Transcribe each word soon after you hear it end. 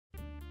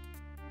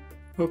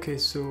Okay,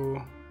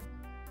 so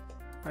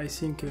I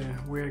think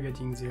we're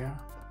getting there.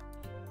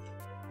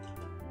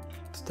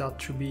 It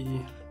starts to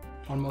be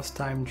almost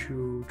time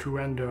to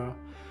render.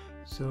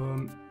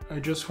 So I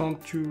just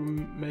want to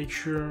make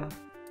sure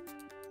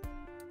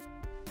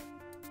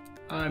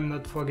I'm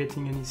not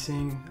forgetting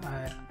anything.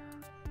 I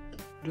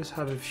just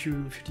have a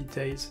few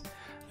details,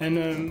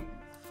 and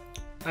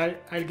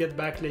I'll get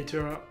back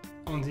later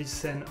on this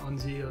scene, on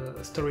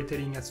the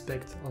storytelling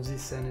aspect of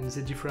this scene and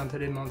the different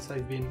elements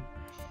I've been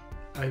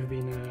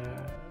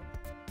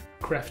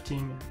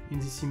crafting in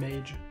this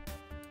image.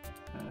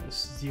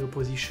 The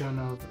opposition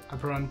of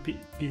apparent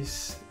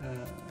peace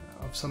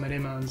of some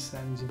elements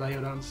and the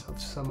violence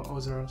of some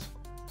others.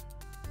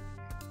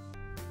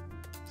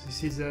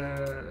 This is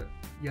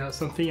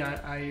something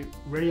I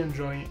really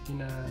enjoy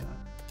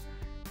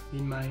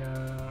in my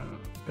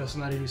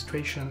personal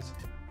illustrations.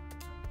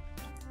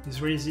 It's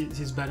really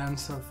this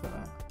balance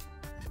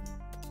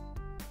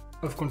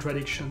of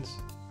contradictions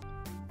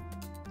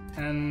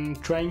and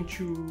trying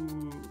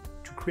to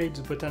create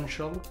the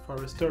potential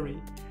for a story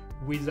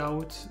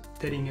without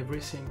telling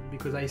everything,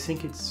 because I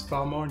think it's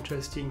far more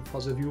interesting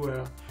for the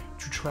viewer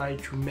to try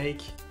to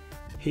make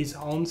his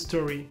own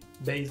story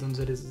based on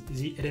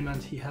the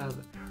element he has,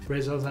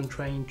 rather than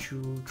trying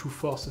to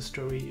force a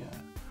story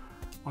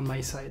on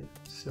my side.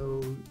 So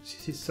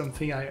this is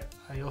something I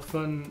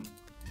often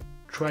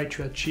try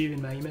to achieve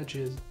in my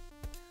images,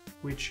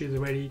 which is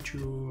really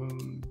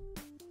to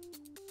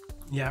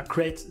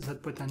create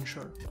that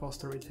potential for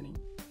storytelling.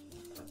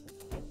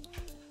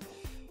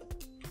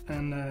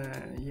 And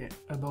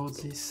about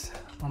this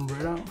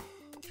umbrella,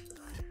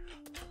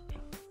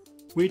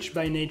 which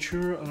by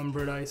nature an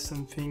umbrella is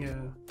something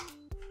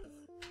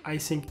I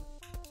think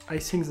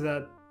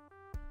that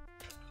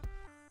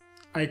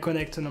I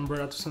connect an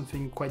umbrella to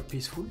something quite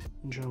peaceful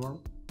in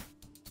general,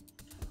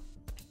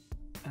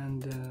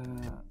 and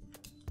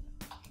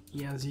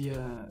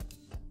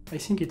I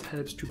think it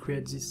helps to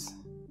create this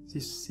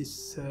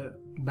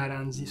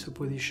balance, this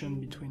opposition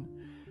between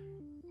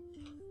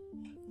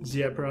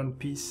the apparent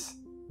peace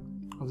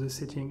of the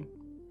setting.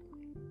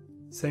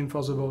 Same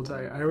for the boat.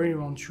 I really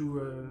want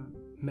to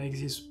make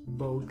this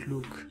boat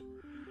look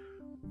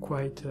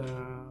quite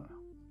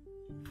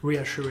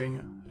reassuring.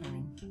 I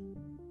mean,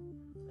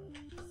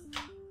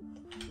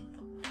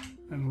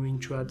 I'm going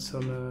to add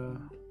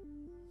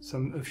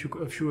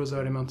a few other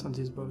elements on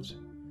this boat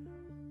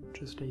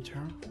just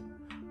later.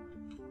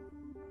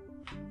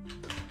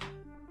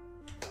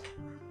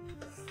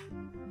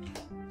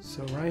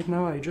 So right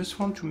now I just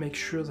want to make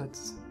sure that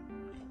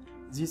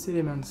these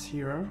elements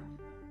here,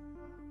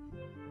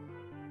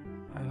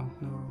 I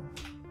don't know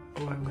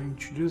how I'm going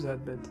to do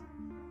that, but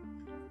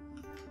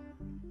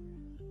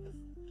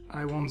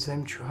I want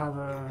them to have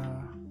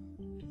a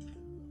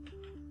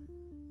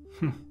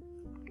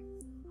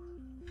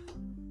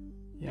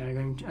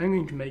I'm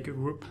going to make a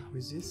group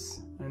with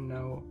this, and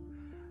now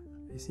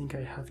I think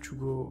I have to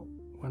go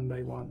one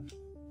by one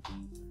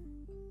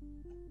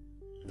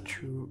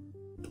to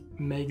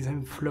make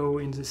them flow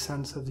in the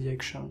sense of the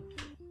action.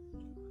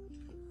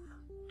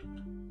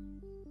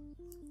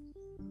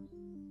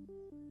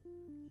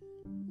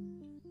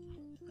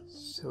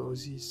 So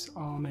these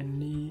are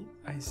mainly,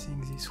 I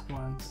think, these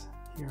ones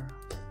here.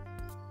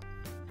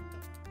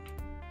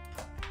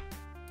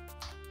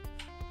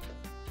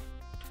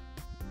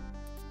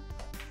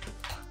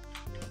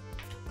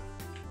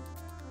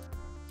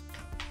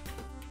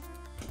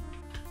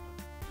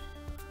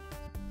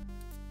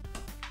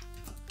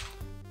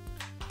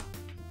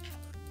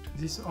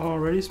 These are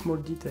really small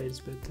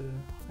details, but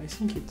I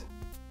think it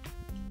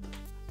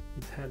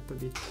helped a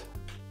bit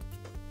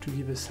to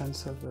give a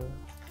sense of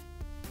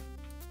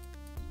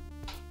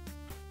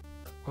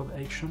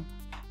action,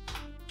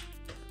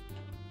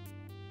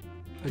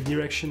 a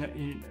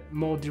direction,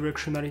 more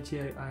directionality.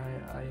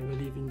 I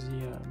believe in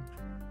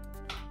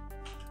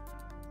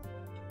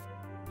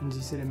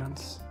these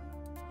elements.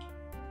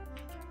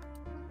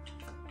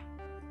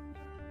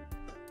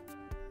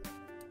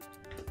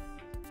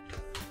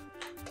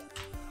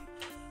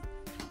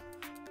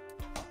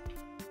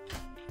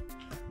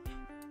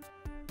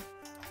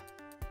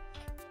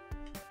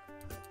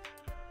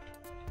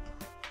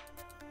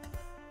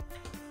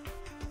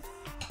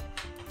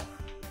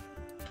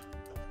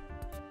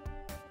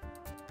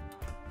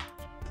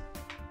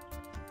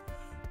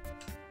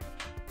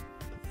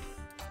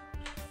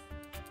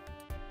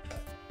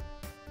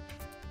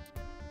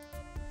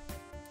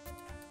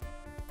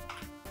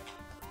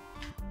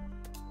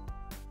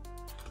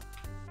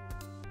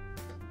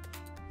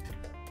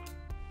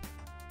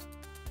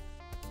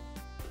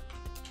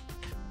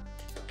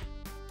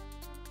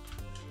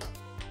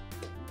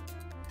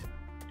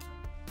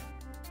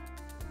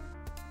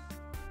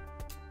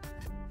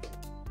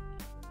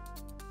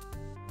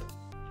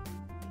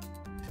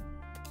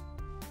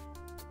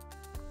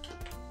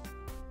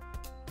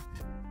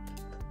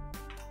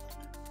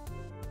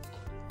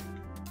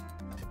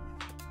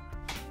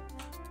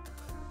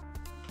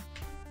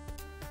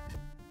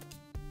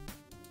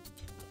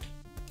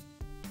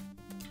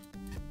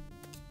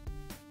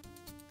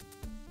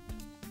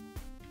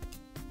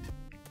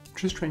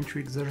 just trying to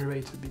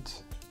exaggerate a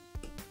bit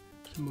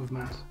the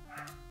movement.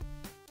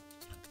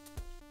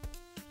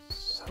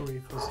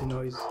 Sorry for the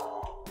noise.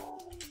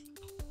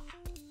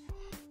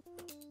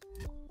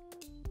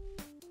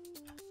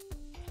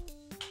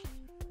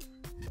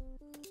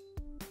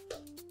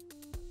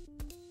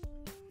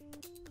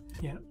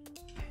 Yeah,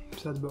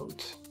 that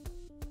about.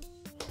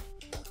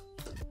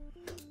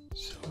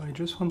 So I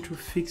just want to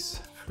fix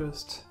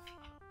first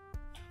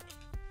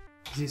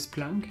this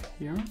plank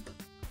here.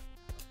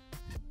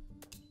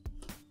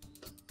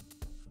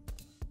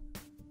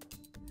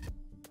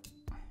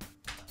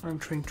 I'm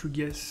trying to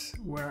guess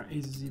where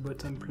is the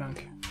bottom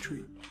plank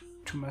to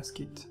mask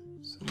it.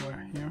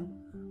 Somewhere here.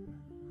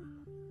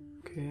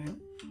 Okay.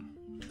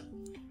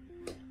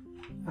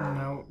 And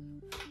now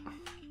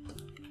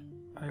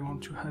I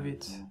want to have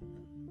it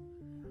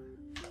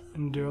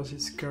under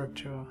this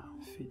character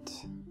fit.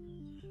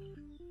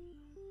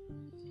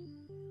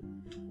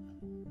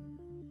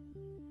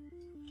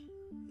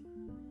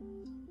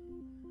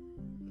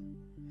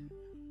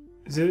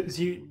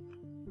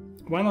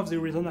 One of the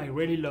reasons I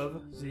really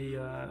love the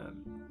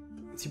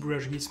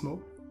brush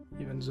gizmo,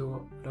 even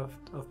though a lot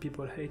of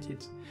people hate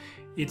it,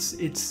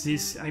 it's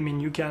this. I mean,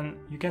 you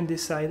can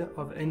decide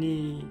of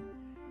any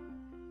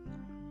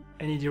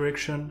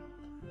direction.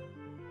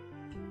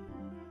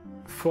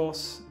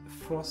 Force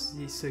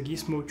this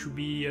gizmo to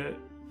be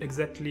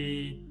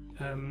exactly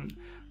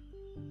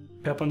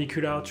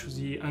perpendicular to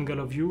the angle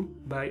of view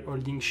by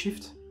holding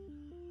Shift,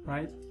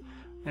 right?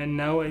 And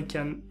now I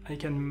can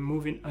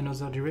move in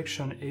another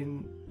direction,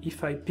 and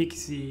if I pick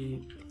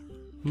the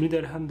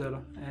middle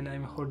handle and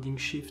I'm holding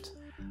Shift,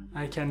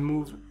 I can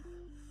move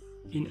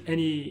in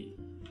any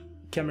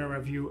camera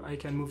view. I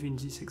can move in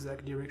this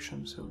exact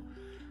direction. So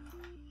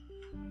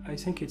I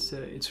think it's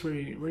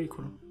really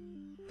cool.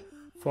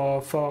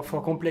 For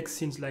complex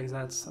scenes like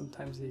that,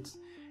 sometimes it's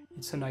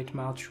a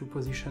nightmare to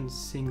position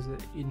things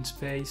in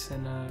space,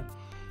 and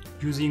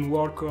using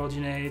world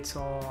coordinates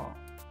or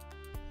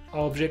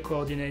object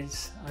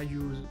coordinates I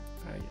use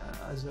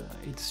as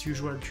it's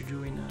usual to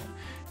do in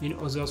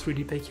other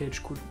 3D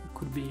package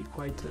could be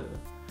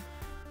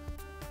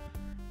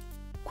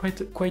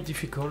quite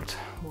difficult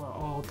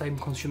or time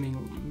consuming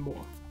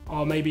more.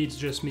 Or maybe it's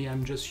just me,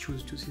 I'm just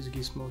used to this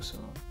gizmo, so.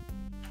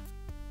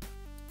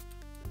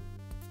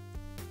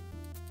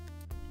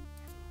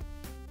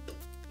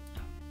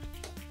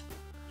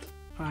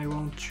 I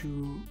want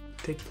to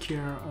take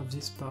care of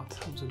this part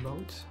of the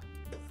boat.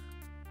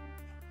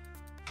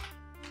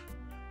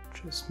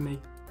 Just make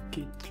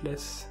it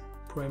less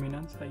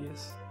prominent, I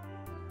guess.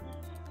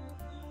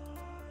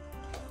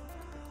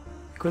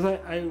 Because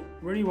I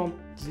really want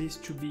this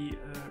to be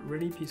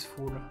really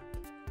peaceful.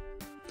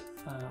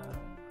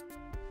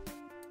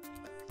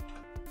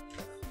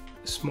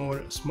 Small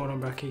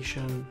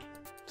embarkation,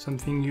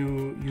 something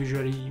you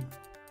usually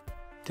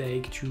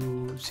take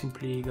to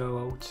simply go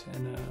out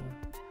and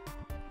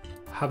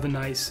have a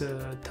nice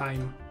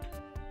time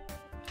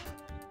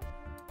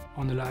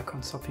on the lake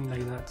or something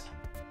like that.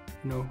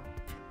 You know,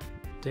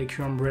 take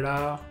your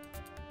umbrella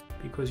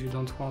because you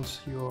don't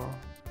want your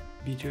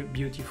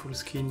beautiful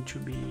skin to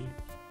be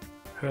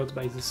hurt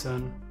by the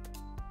sun.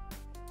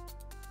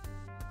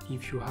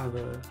 If you have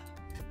a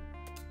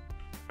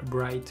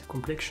bright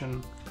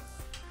complexion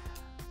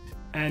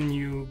and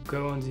you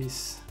go on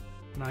this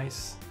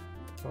nice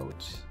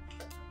boat.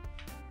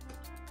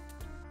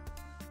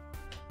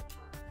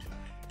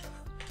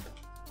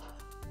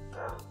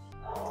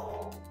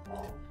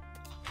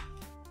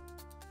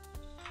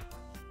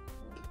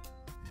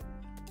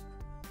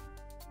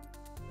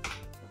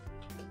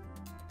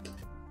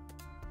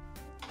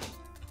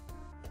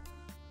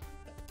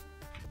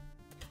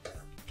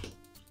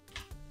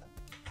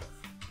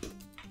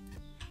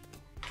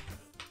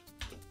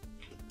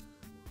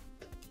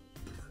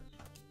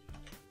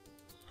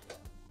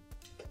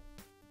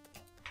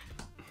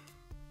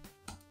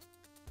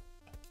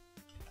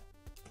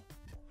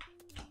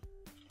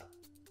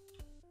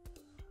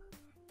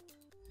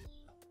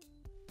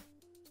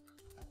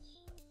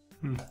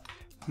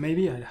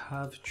 Maybe I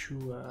have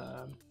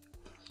to,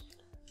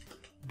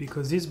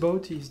 because this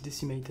boat is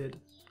decimated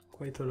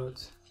quite a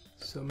lot,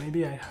 so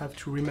maybe I have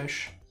to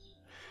remesh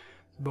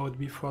the boat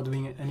before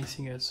doing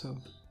anything else. So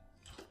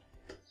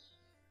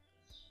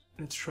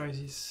let's try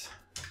this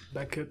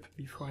backup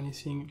before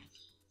anything.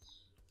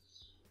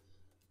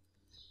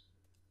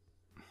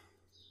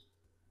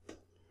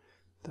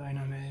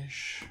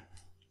 Dynamesh.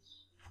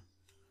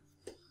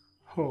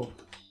 Oh,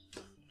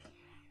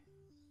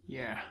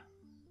 yeah,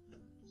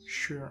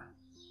 sure.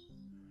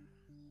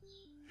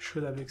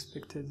 Should have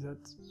expected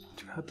that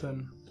to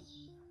happen.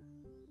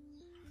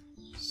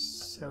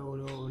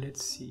 So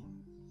let's see.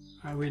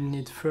 I will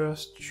need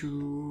first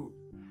to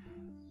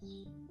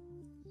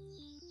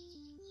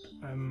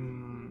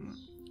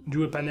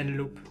do a panel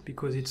loop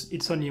because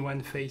it's only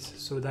one face.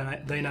 So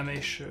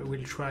Dynamesh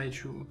will try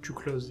to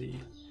close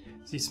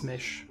this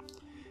mesh.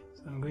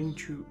 So I'm going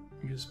to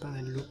use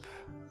panel loop.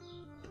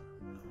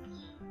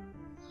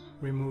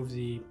 Remove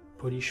the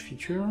polish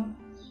feature.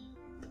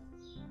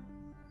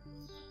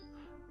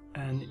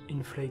 and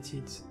inflate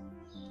it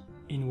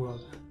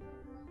inward.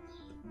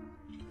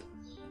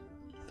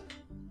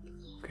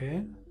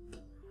 Okay,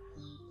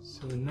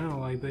 so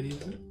now I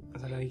believe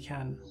that I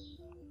can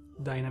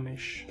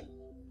dynamesh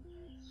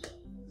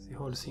the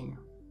whole thing.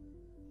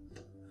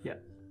 Yeah.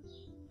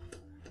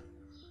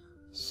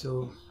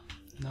 So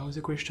now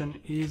the question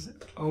is,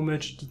 how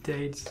much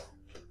details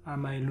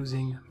am I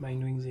losing by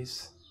doing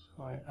this?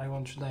 So I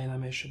want to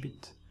dynamesh a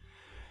bit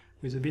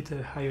with a bit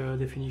higher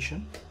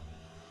definition.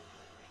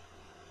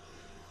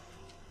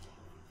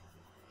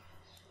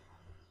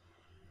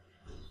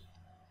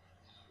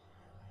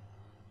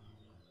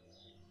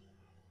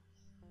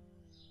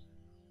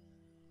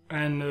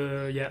 And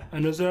yeah,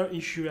 another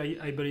issue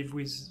I believe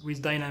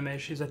with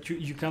Dynamesh is that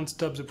you can't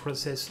stop the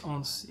process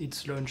once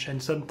it's launched.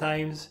 And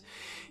sometimes,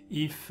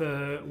 if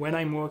when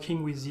I'm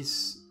working with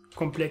this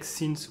complex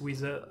scenes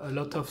with a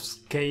lot of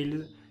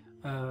scale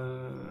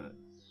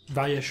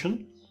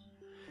variation,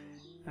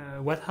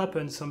 what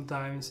happens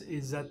sometimes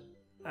is that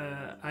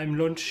I'm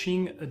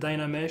launching a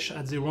Dynamesh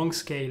at the wrong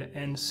scale,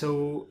 and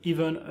so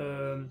even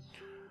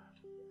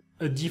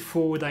a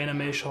D4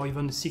 Dynamesh or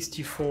even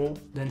 64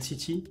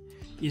 density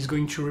is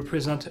going to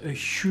represent a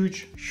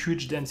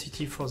huge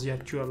density for the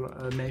actual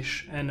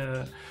mesh, and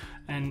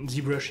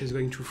ZBrush is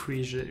going to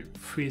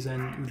freeze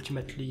and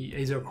ultimately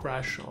either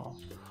crash or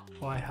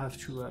I have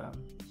to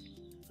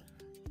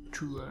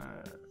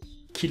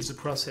kill the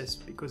process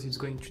because it's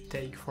going to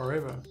take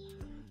forever.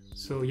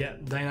 So yeah,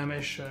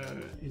 Dynamesh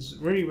is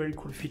very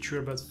cool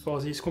feature, but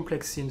for these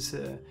complex scenes,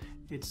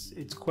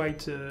 it's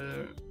quite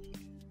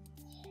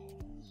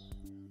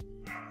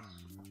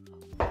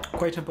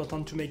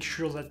important to make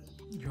sure that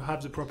you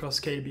have the proper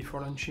scale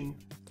before launching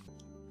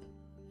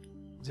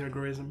the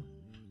algorithm.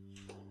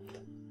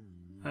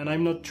 And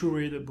I'm not too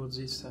worried about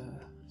these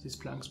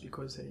planks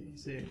because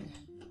they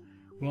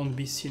won't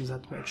be seen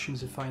that much in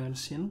the final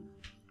scene.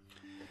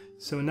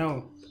 So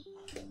now,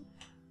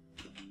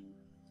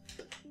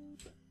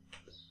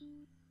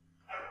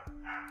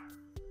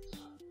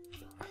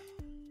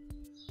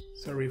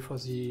 sorry for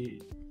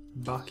the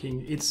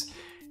barking. It's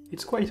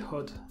quite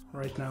hot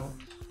right now,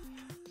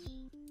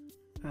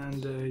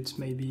 and it's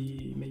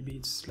maybe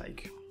it's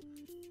like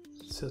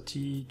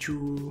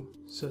 32,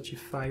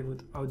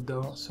 35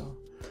 outdoor. So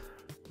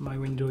my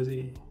windows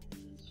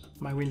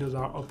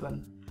are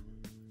open.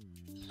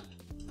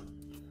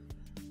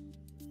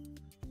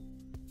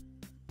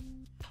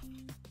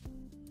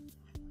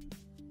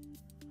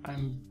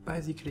 I'm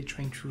basically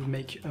trying to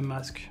make a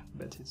mask,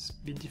 but it's a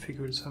bit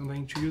difficult, so I'm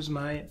going to use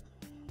my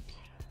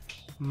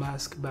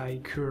mask by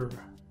curve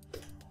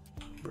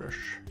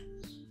brush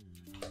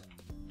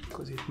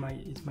because it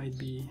might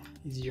be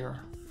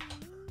easier.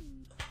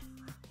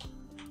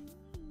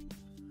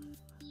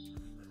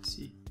 Let's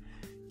see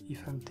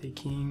if I'm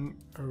taking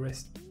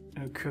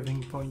a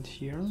curving point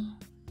here.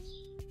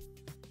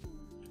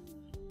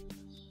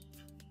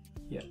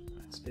 Yeah,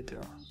 that's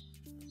better.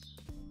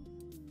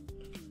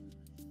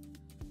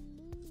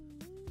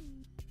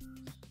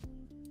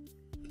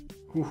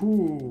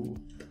 Woohoo!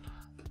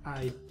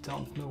 I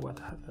don't know what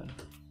happened.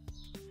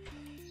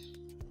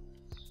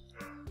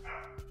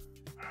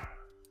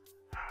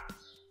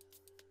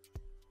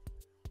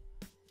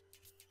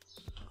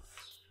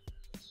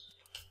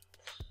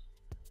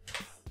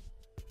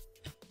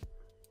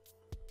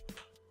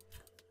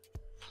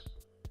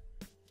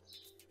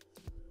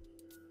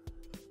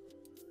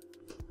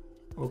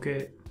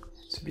 Okay,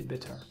 it's a bit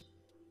better.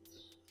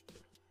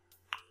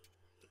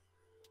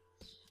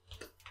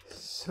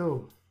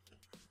 So,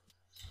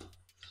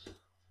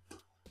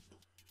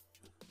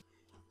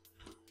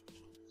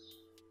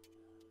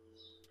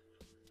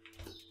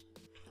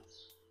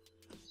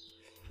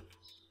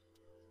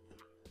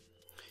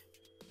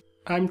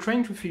 I'm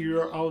trying to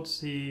figure out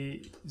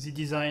the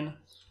design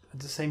at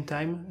the same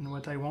time and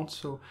what I want.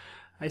 So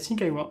I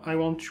think I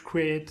want to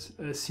create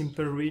a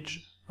simple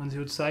ridge on the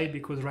outside,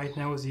 because right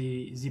now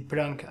the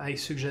plank I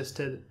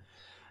suggested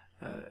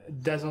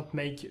doesn't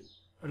make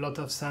a lot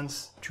of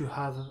sense to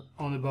have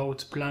on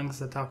about planks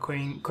that are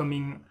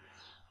coming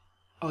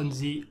on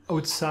the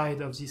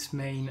outside of this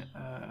main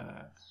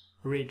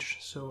ridge.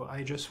 So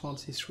I just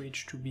want this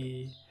ridge to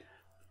be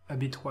a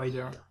bit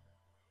wider.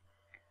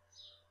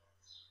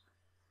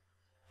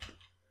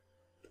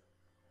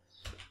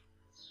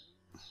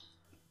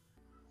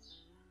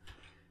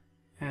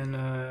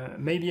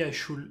 And maybe I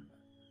should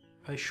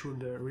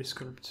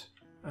resculpt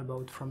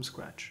about from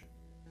scratch.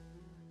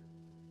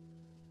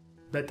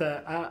 But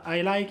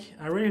I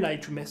really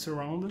like to mess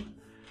around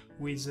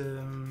with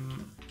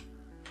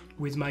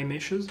my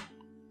meshes,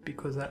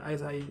 because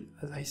as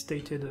I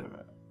stated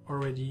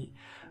already,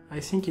 I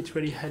think it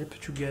really helps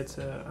to get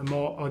a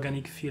more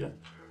organic feel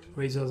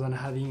rather than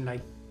having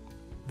like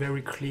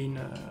very clean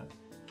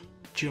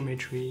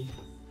geometry.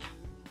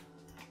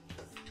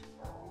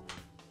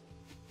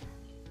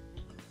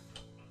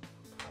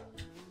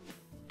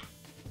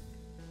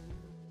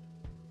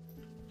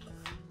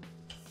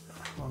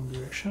 One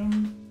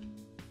direction.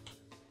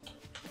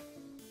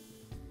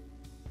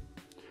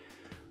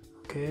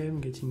 Okay, I'm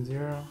getting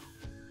there.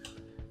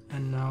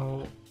 And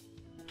now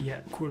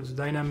yeah, cool. The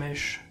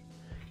Dynamesh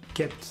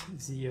kept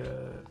the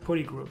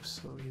polygroups,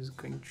 so it's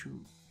going to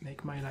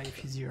make my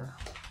life easier.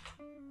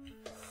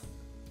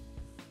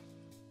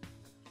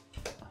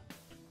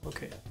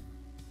 Okay.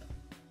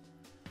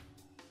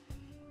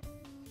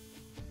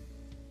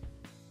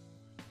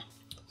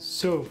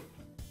 So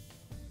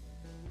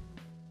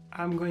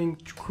I'm going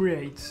to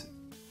create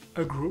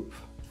a group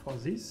for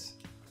this.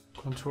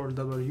 Control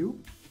W,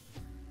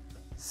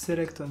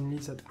 select only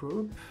that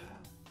group,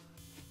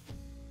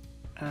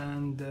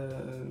 and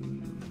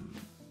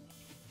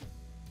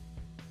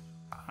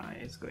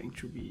it's going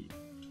to be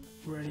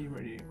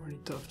really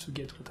tough to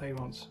get what I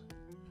want.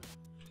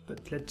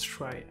 But let's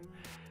try.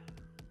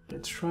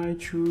 Let's try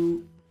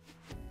to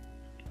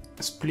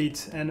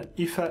split, and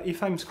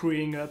if I'm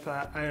screwing up,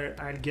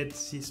 I'll get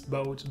this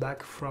boat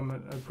back from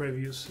a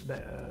previous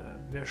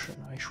version.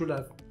 I should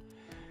have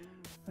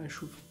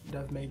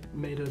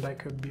made a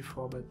backup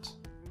before, but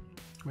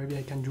maybe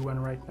I can do one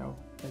right now.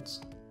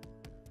 Let's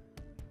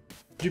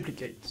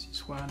duplicate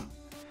this one.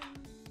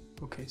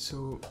 Okay,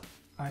 so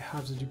I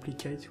have the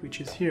duplicate, which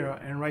is here,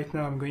 and right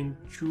now I'm going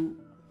to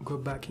go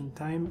back in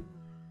time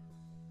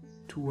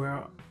to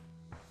where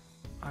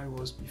I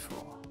was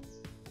before.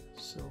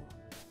 So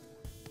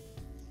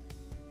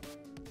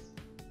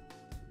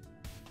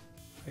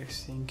I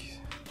think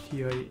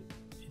here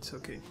it's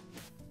okay.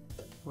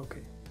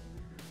 Okay,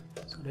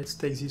 so let's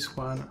take this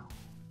one.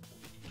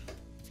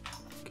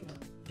 Okay,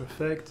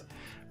 perfect.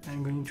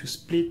 I'm going to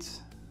split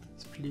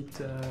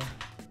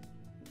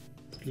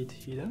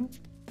hidden.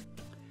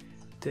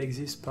 Take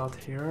this part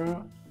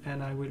here,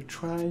 and I will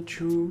try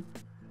to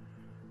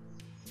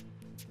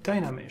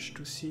Dynamesh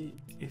to see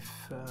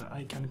if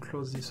I can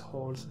close these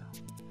holes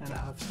and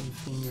have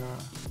something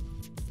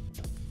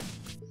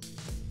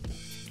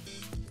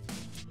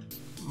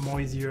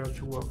more easier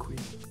to work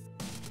with.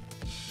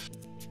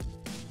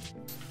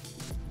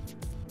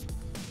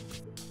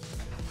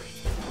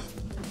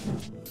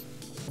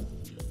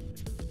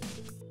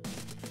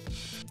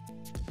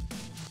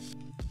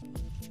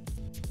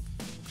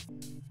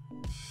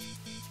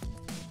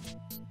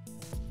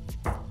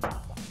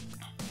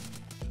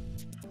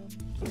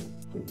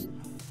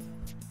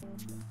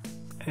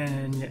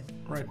 And yeah,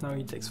 right now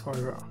it takes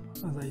forever,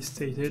 as I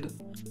stated.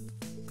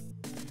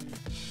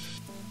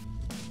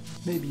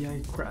 Maybe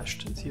I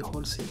crashed the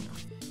whole thing.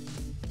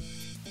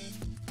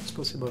 It's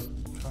possible.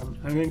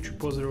 I'm going to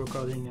pause the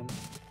recording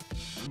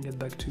and get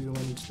back to you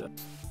when it's done.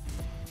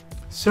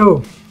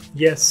 So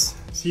yes,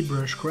 the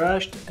brush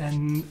crashed,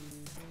 and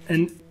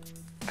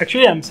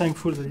actually I'm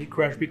thankful that it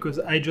crashed, because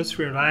I just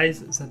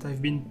realized that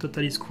I've been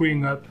totally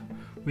screwing up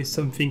with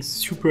something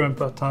super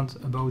important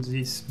about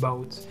this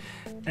boat.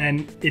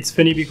 And it's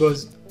funny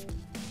because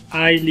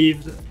I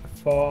lived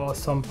for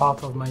some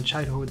part of my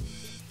childhood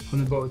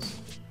on a boat,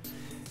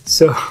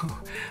 so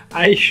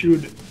I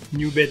should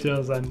knew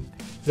better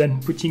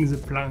than putting the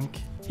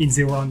plank in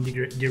the wrong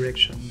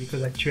direction,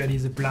 because actually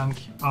the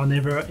plank are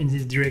never in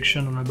this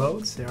direction on a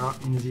boat, they are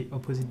in the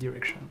opposite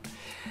direction.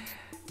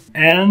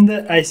 And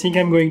I think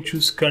I'm going to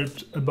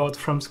sculpt a boat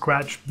from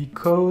scratch,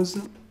 because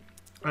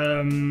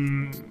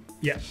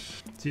yeah,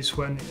 this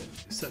one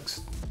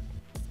sucks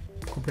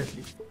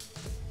completely.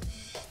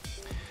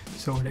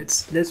 So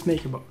let's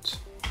make a boat.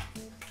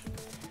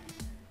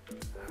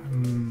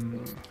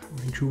 I'm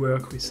going to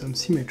work with some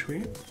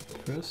symmetry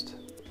first.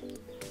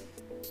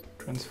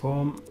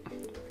 Transform,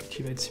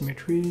 activate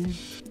symmetry.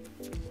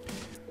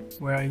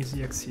 Where is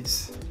the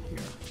axis? Here.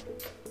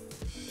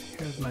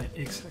 Here's my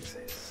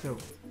x-axis. So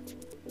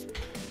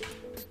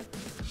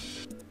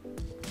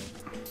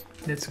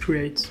let's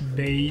create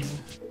base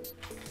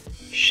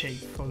shape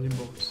for the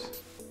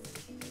boat.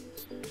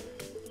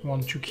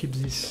 Want to keep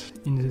this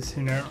in the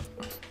center.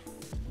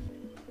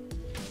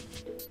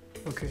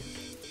 Okay.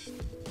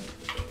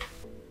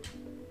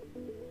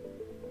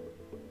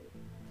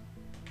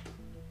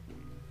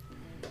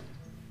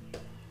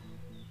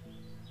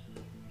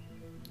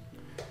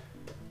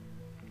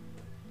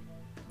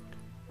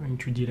 Going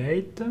to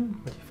delete,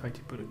 modify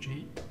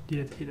typology,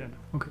 delete hidden.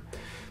 Okay.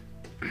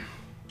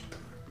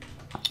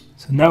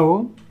 So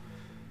now,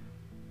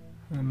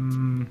 I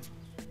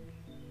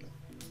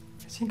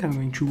think I'm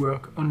going to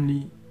work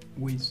only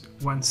with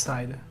one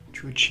side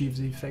to achieve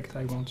the effect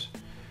I want.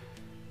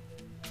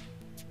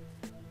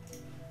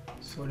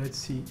 So let's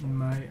see in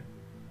my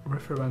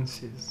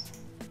references.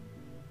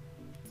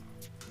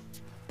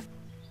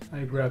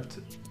 I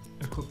grabbed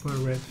a couple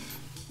ref.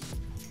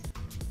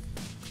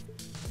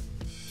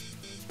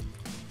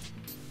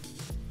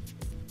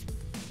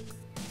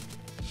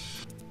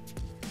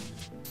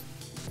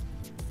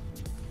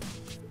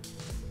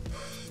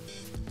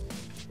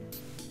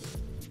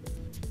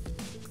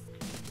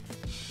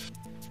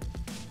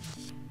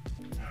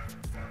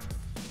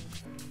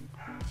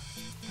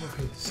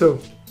 Okay, so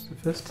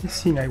the first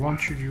thing I want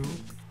to do,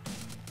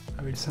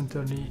 I will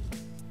centrally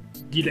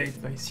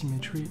delete by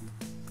symmetry.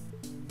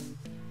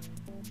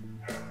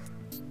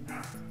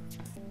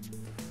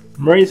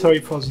 I'm really sorry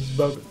for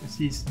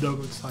this dog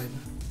outside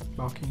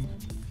barking.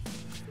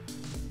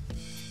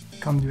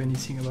 Can't do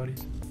anything about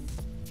it.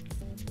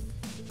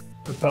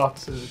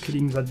 apart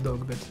killing that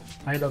dog, but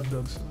I love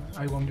dogs, so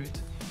I won't do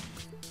it.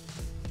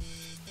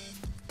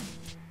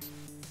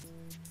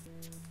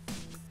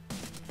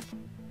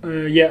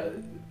 Yeah,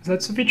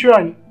 that's a feature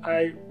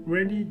I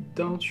really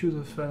don't use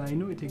often. I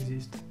know it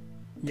exists.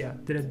 Yeah,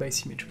 delete by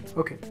symmetry.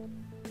 Okay.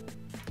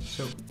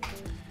 So,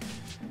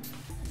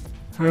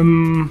 I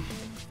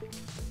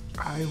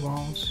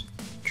want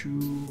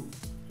to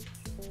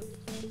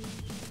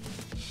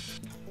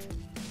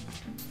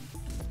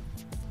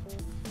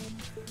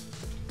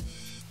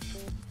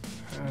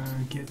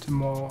get a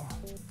more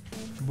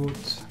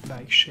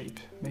boat-like shape,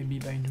 maybe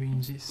by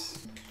doing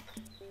this.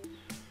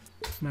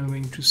 Now I'm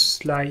going to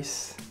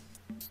slice,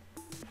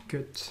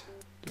 cut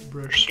the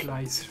brush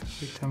slice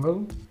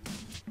rectangle.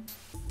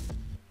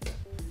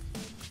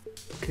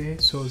 Okay,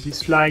 so this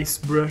slice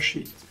brush,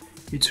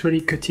 it's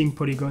really cutting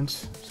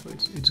polygons, so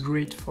it's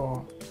great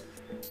for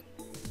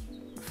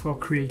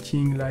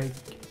creating like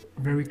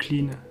very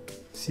clean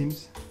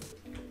seams.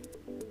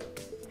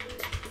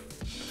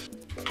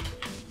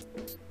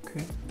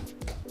 Okay,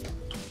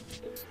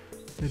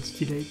 let's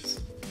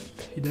delete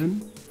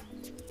hidden.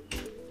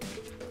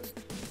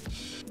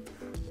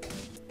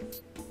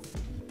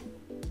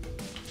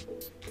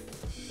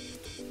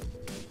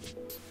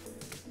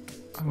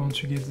 I want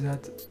to get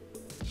that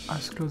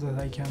as close as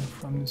I can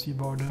from the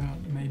border,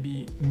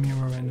 maybe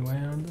mirror and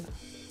weld.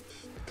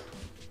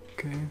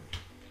 Okay.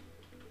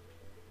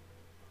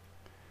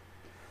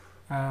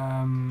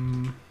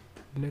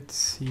 Let's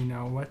see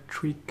now, what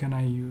trick can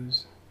I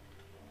use?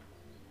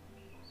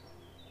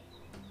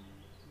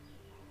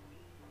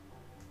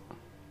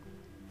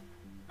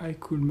 I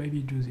could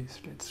maybe do this,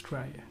 let's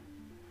try.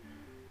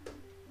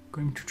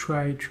 Going to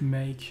try to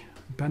make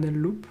a panel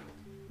loop.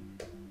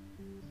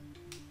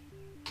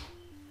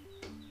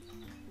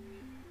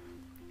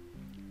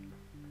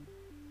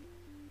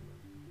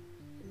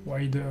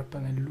 Wider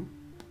panel loop.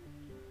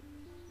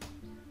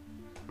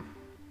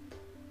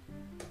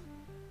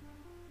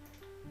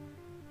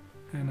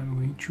 And I'm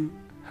going to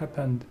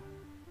append.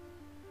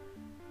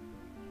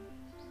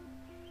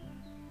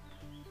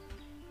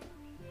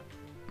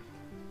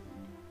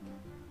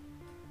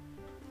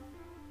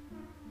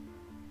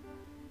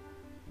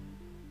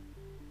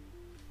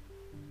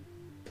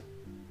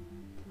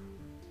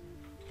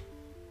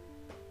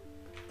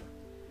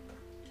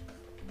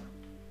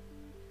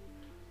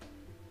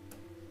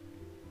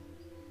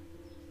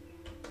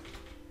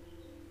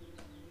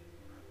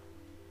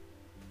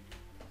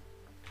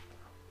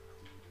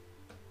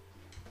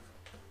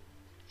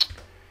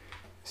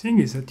 Thing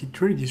is that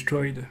it really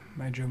destroyed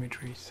my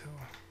geometry, so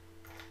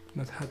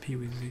not happy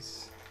with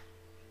this.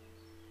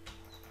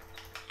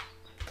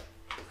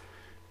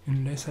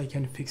 Unless I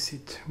can fix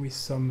it with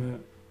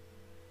some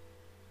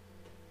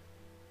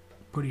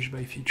polish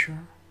by feature.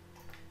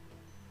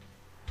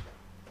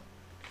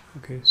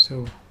 Okay,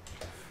 so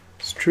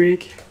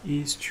trick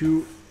is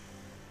to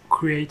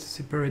create a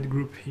separate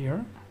group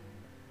here.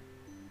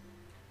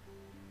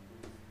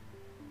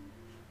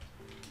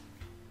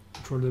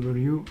 Control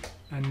W.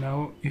 And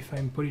now, if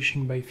I'm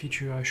polishing by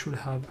feature, I should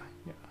have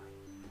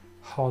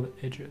hard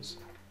edges.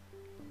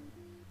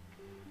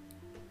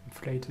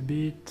 Inflate a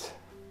bit,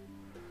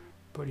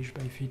 polish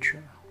by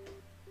feature.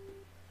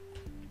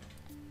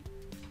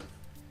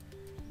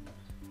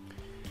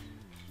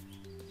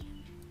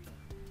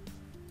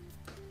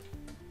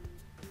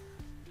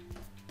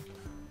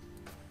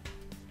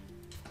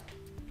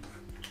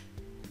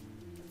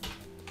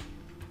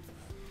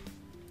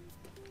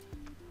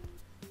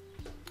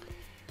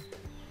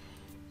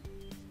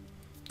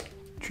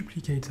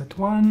 Duplicate that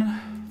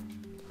one,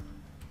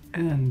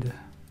 and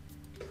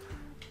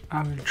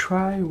I will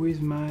try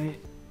with my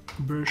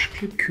brush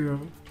clip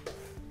curve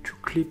to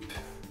clip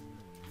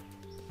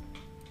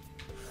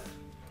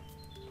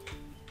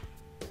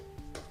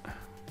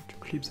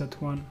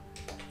that one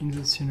in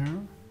the center.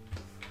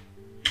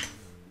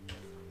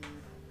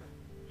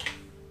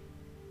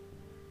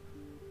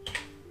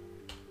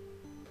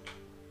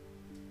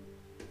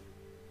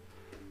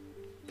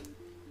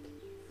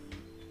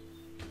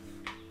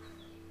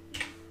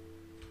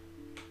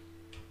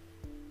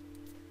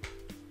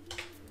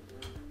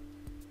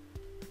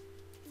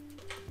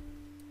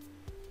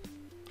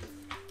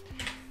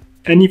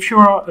 And if you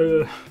are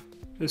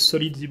a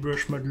solid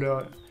ZBrush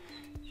modeler,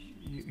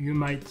 you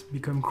might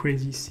become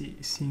crazy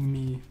seeing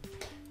me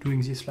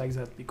doing this like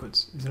that,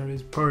 because there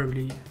is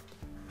probably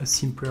a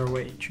simpler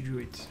way to do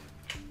it.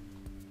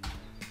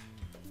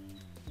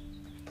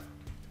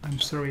 I'm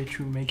sorry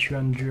to make you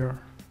endure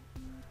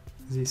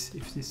this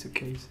if this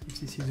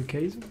is the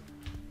case.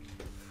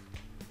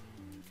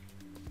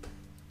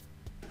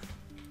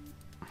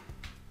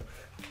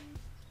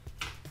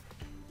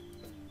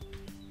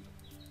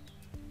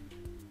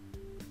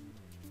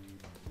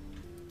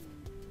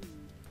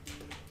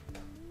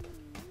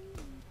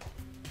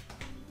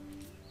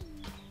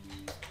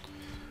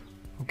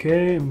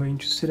 Okay, I'm going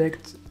to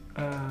select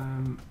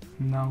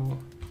now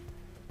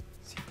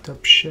the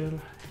top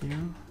shell here.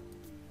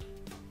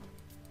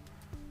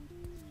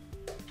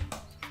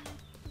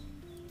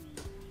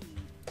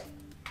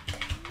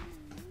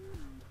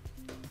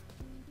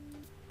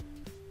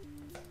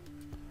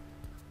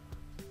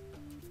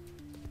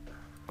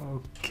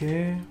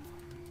 Okay.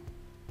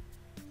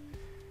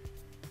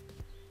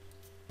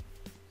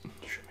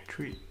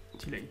 Geometry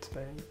delete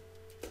by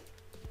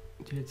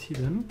delete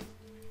hidden.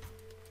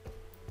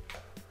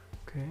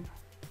 Okay.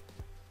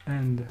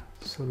 And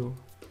solo.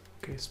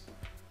 Okay.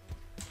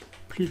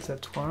 Split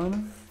that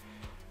one.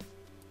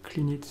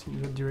 Clean it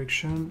in that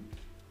direction.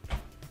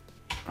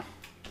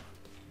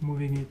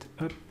 Moving it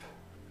up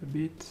a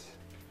bit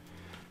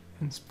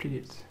and split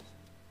it.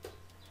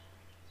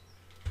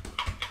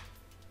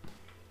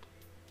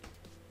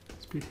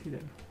 Split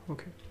hidden.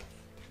 Okay.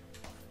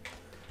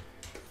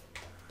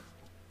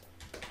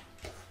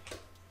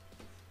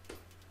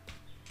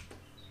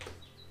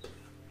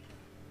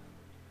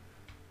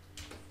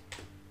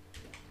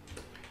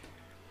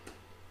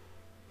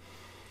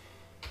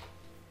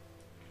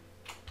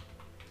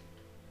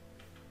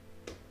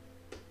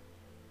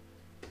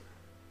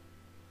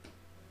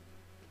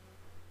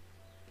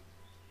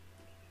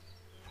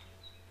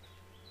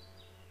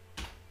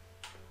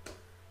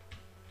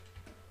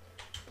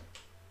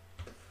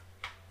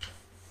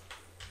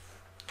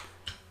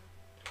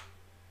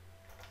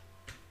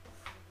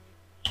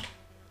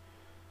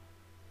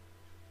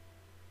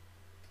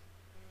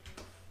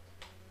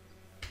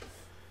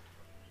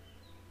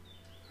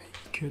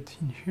 Cut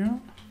in here.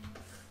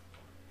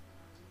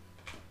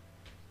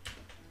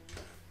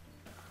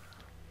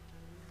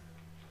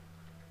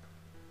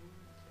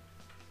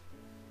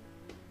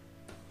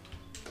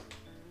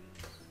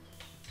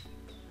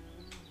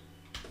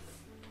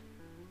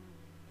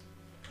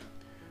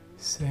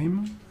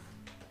 Same,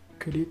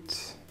 cut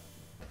it,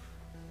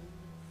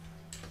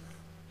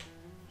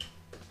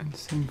 and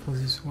same for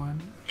this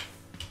one.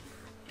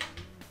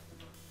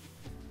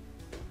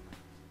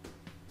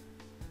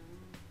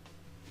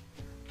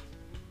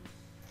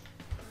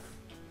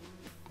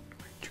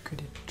 Cut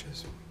it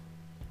just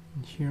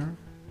in here.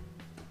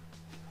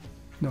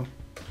 No,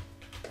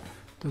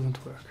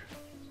 doesn't work.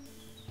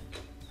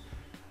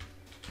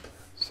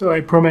 So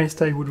I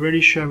promised I would really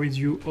share with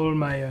you all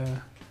my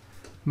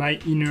my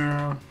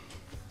inner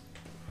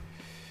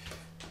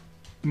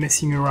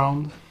messing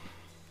around.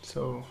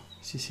 So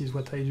this is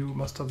what I do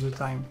most of the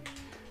time,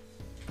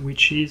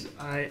 which is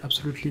I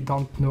absolutely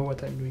don't know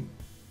what I'm doing.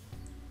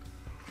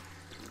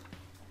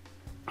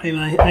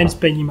 I'm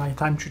spending my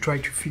time to try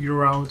to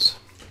figure out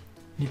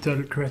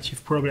little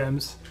creative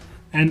problems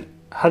and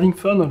having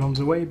fun along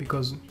the way,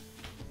 because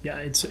yeah,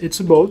 it's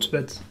a boat,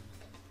 but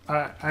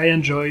I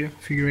enjoy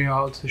figuring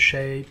out the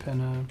shape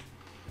and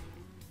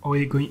how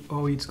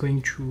it's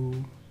going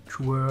to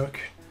work,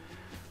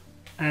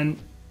 and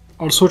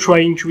also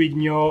trying to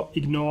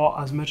ignore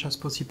as much as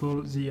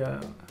possible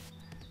the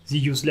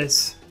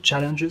useless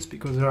challenges,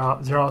 because there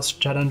are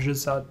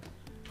challenges that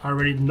are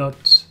really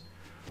not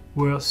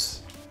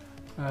worth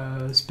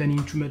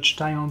spending too much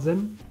time on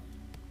them.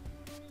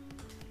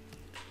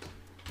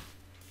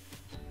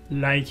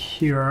 Like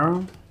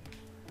here,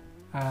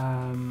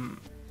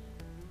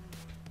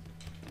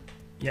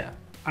 yeah,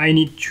 I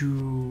need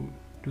to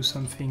do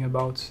something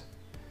about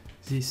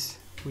this,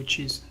 which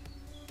is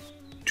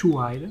too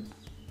wide.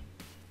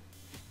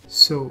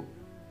 So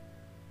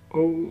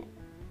how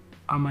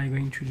am I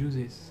going to do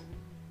this?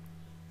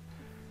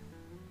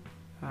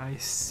 I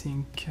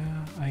think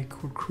I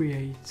could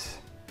create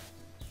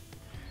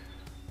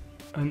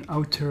an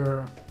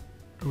outer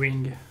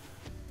ring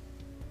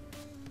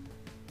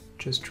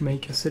just to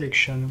make a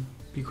selection,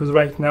 because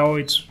right now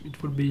it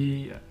will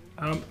be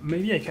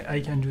maybe I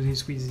can do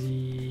this with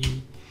the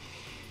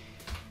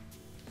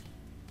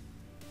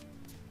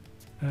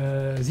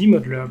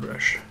modeler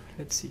brush.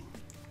 Let's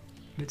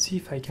see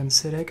if I can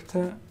select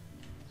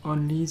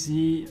only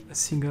the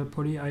single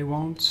poly. I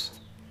want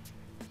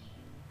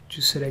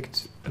to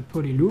select a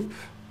poly loop,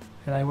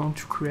 and I want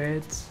to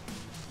create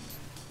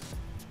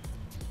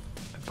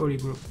a poly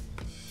group.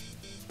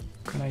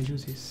 Can I do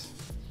this?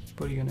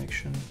 Polygon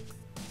action.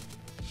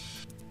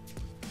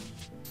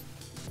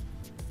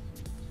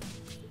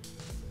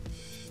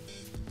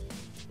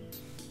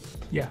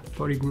 Yeah,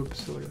 poly group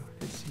solo.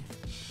 Let's see.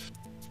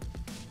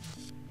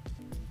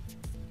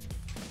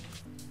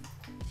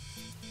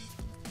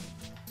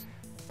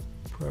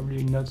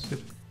 Probably not the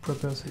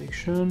proper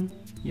selection.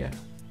 Yeah.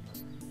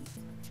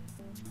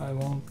 I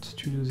want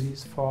to do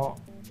this for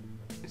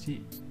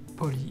the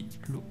poly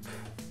loop.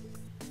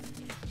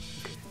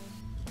 Okay.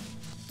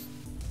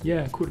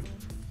 Yeah, cool.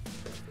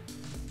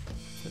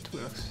 That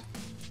works.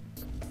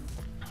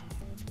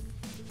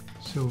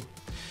 So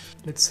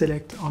let's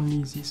select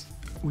only this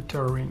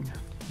outer ring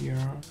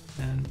here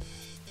and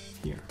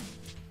here.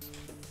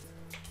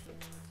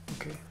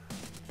 Okay.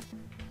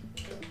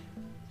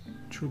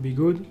 It should be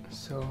good.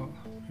 So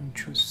I'm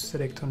choose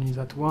select only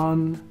that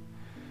one.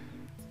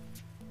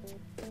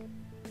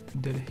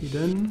 The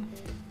hidden,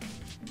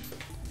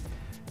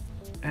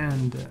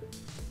 and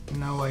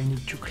now I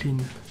need to clean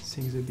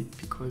things a bit,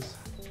 because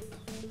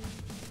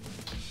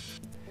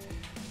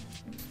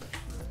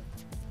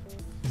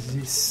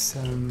this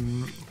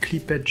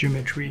clipped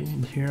geometry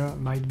in here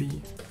might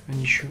be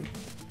an issue.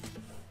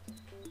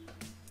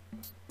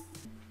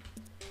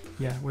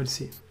 Yeah, we'll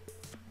see.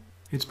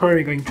 It's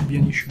probably going to be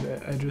an issue,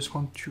 but I just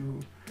want to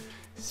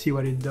see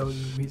what it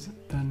does with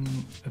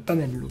a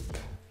panel loop.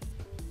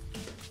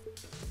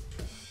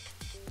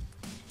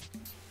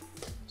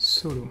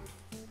 Solo.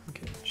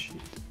 Okay,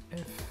 Shift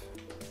F.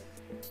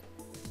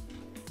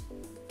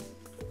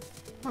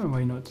 Oh,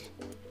 why not?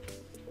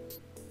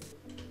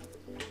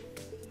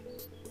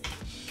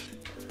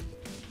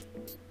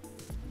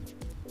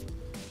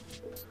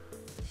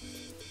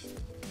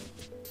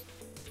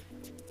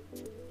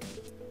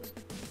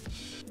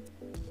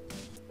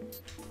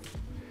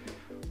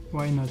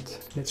 Why not?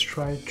 Let's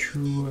try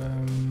to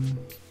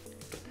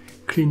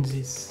clean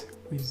this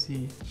with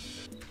the...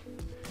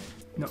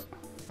 No.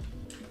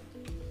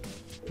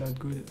 Not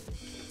good.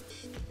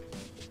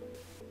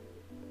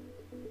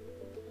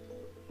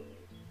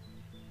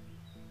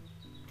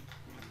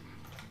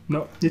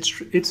 No,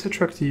 it's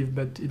attractive,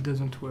 but it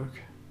doesn't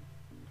work.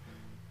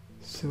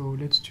 So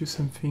let's do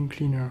something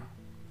cleaner.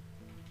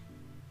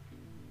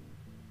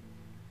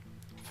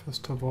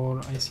 First of all,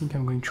 I think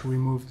I'm going to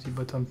remove the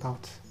bottom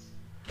part,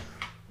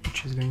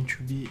 which is going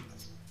to be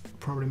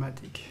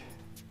problematic.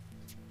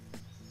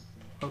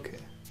 Okay.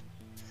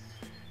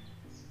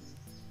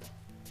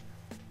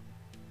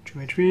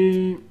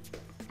 Geometry,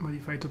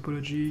 modify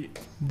topology,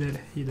 del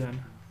hidden.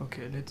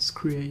 Okay, let's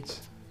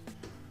create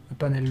a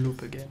panel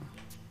loop again.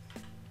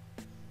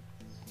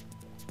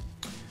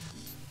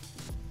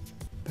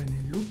 Panel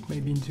loop,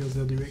 maybe in the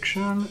other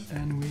direction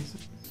and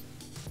with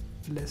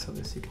less of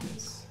the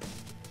thickness.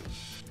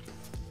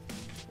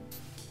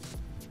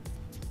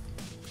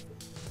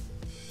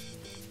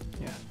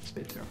 Yeah, it's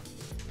better.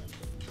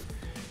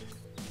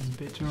 It's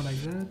better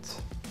like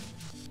that.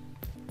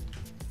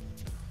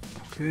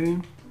 Okay.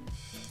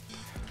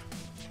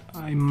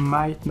 I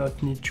might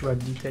not need to add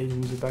details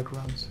in the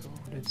background, so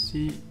let's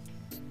see.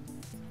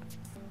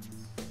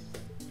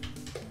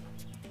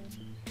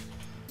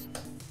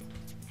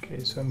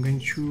 Okay, so I'm going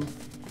to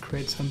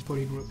create some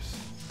polygroups.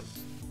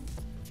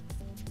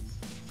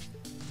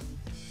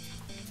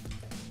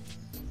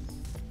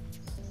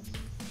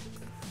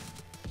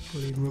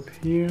 Polygroup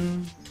here.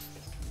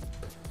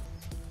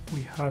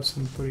 We have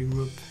some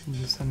polygroup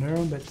in the center,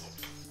 but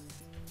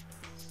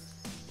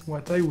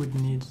what I would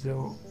need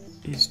though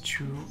is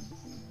to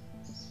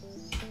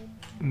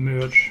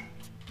merge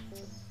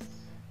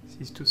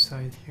these two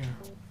sides here.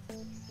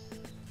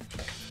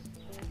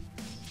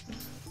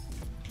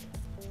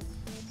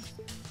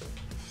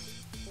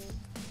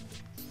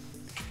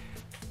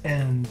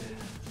 And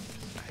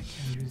I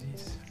can do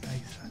this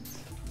like that.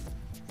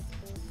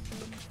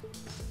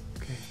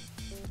 Okay.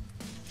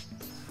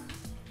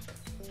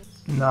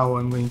 Now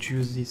I'm going to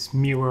use this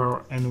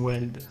mirror and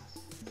weld.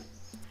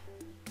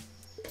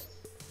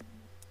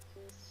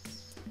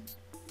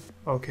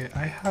 Okay,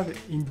 I have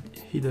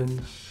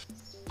hidden,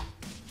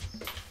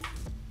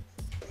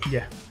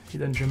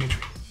 hidden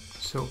geometry.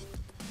 So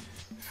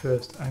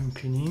first I'm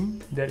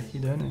cleaning, del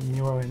hidden and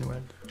mirror and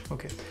weld.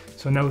 Okay,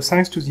 so now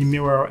thanks to the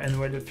mirror and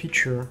weld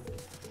feature,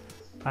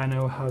 I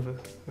now have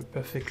a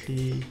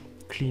perfectly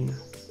clean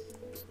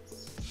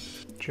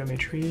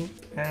geometry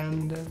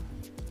and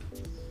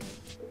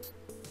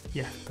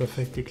yeah,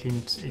 perfectly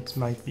clean. It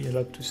might be a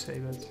lot to say,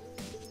 but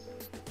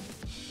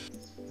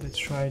let's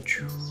try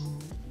to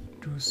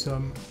do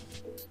some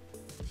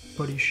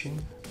polishing.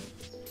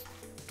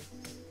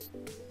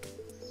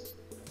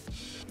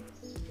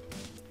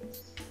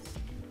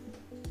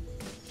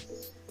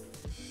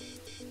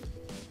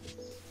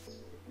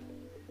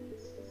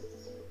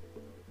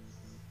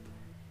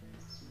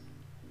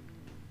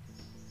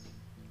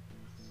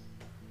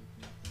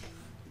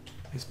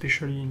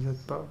 Especially in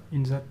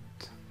that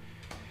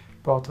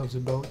part of the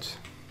boat.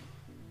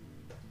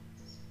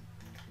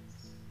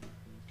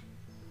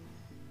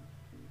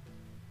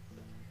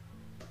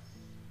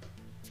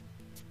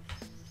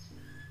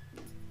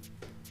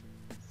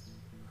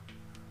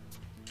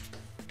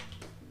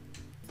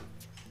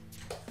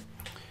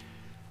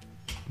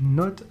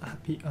 Not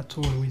happy at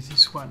all with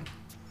this one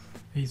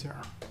either.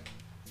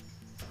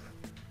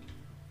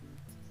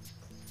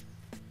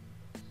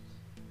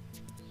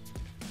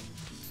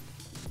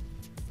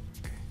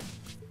 Okay.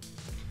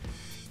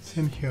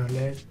 Same here,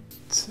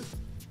 let's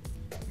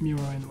mirror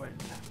and weld.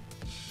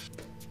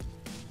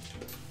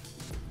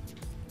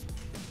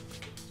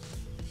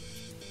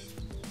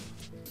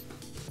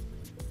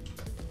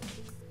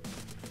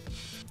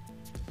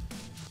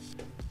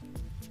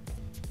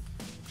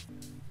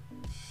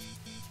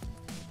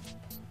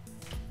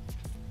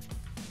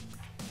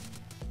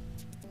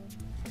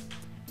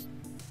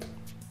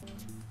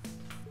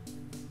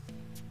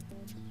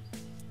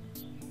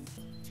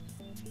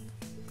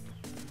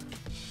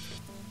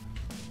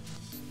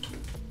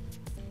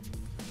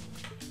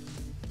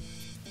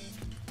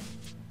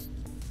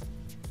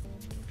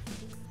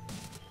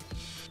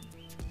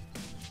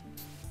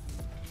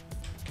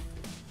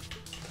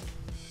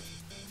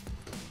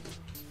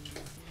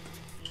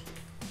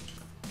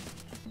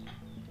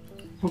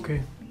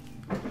 Okay,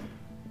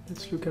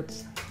 let's look at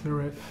the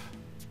ref.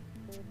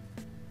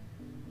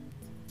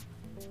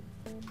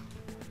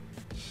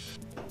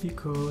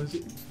 Because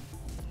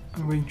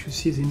I'm going to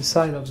see the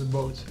inside of the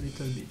boat a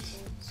little bit.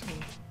 So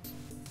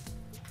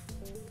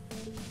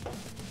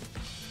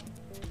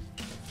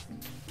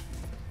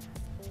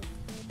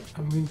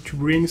I'm going to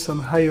bring some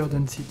higher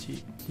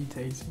density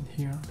details in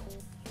here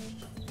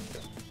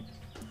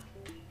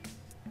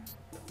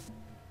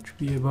to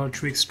be able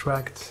to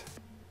extract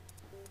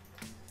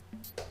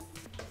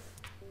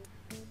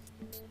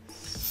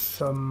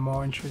some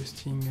more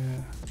interesting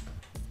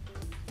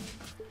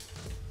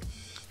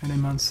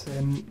elements.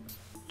 And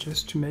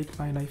just to make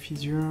my life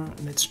easier,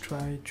 let's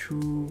try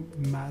to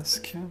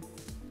mask.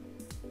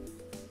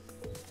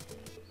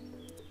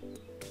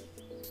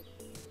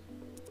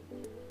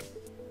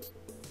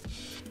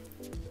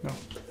 No,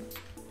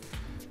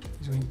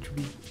 it's going to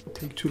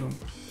take too long.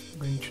 I'm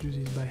going to do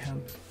this by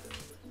hand.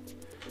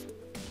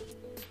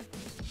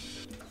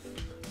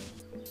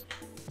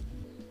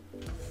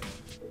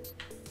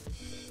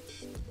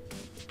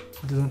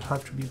 It doesn't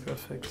have to be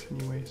perfect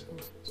anyway, so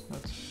it's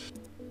not.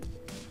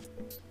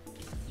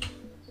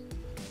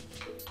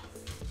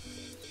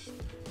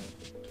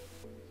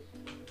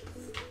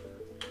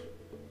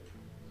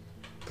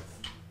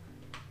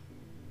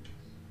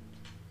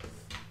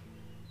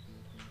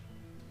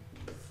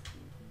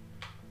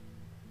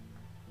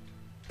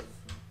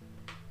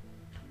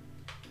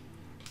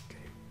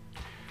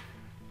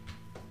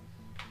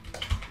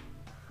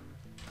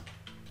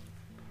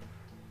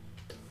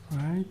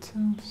 Right,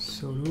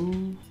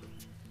 solo.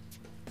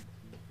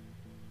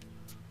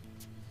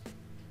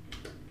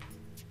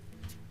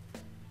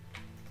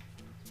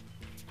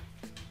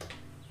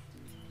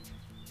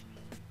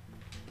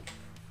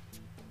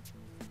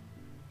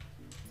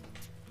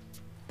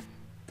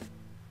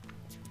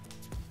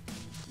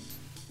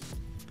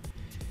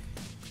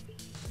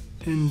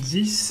 And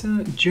this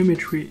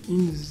geometry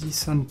in the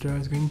center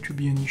is going to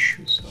be an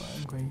issue, so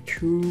I'm going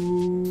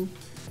to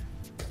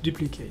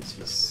duplicate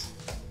this.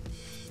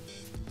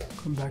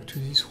 Come back to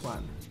this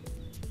one.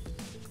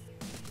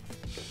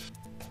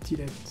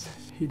 Delete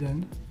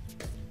hidden.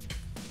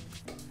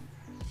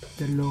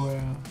 The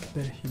lower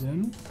the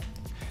hidden.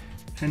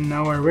 And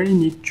now I really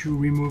need to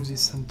remove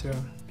this center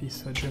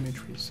piece of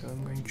geometry, so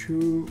I'm going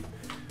to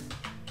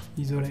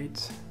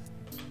isolate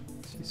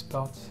this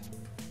part.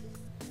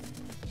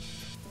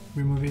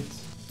 Remove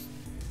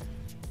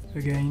it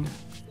again,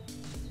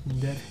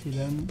 del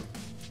hidden,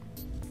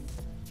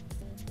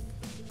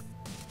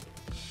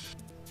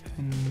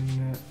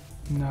 and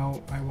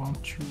now I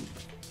want to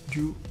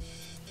do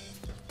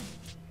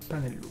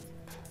panel loop.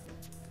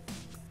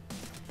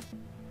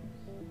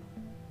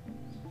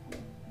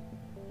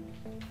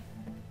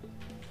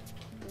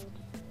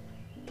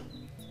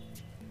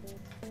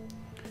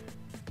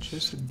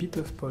 Just a bit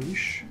of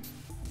polish,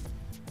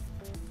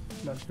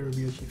 not very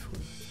beautiful.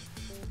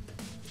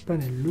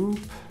 Panel loop,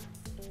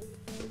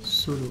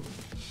 solo,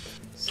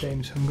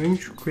 same. So I'm going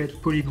to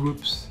create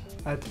polygroups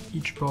at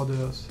each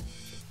borders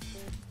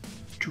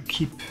to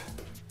keep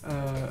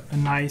a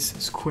nice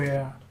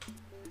square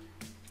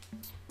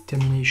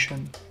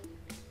termination.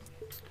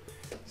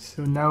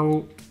 So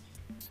now,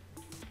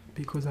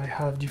 because I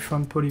have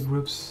different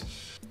polygroups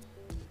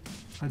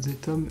at the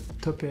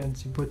top and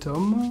the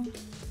bottom,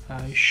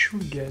 I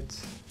should get,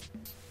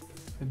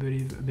 I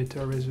believe, a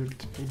better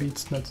result. Maybe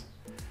it's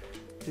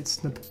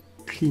not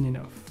clean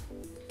enough.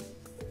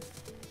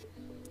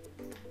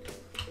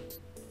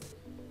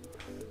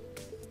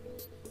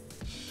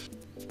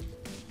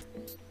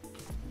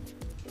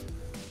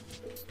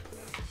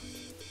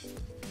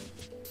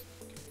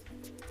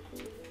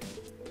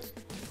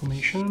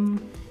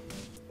 Deformation,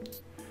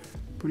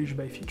 polish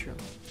by feature.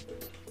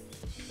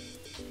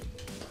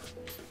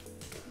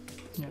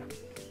 Yeah,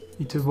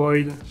 it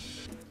avoids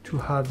to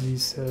have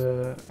this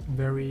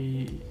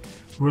very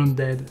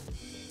rounded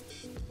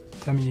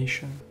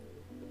termination.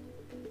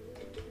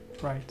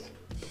 Right.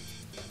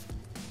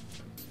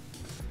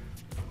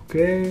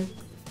 Okay.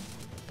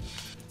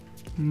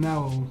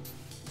 Now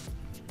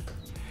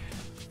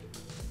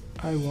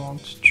I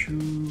want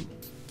to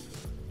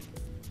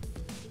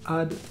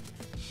add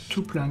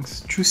two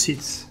planks, two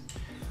seats,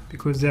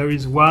 because there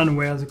is one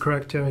where the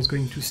character is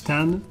going to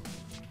stand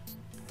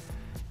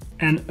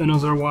and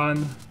another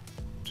one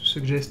to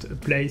suggest a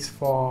place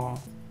to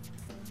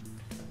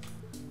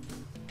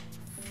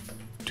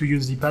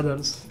use the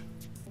paddles,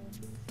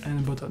 and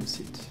a bottom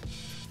seat.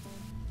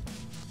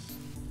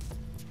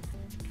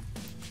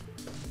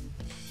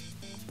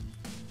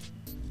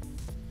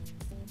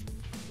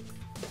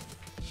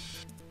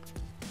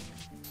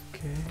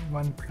 Okay,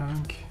 one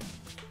plank,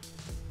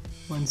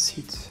 one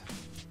seat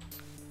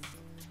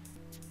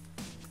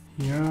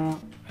here,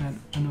 and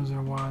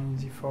another one in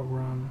the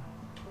foreground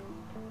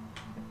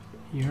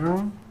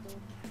here.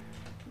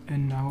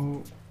 And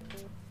now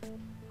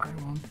I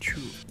want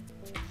to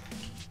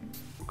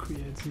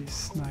create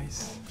this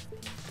nice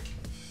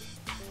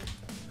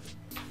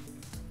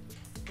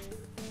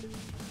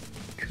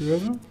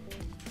curve.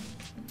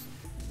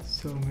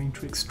 So I'm going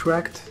to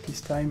extract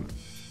this time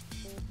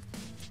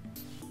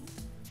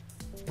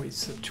with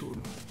subtool.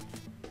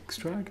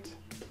 Extract.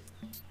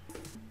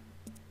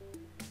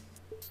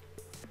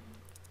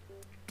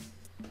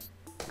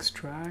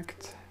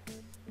 extract.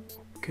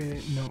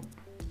 Okay, no.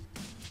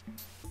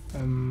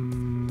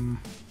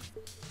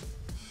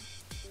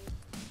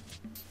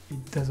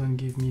 It doesn't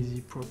give me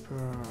the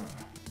proper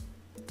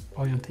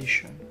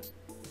orientation.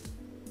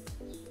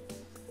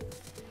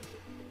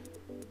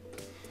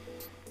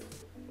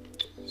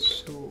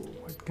 So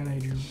what can I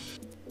do?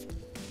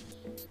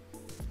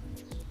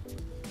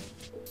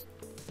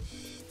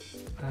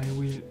 I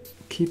will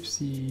keep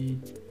the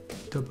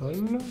double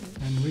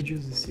and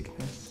reduce the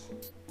thickness.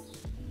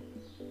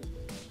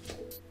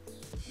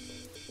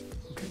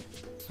 Okay,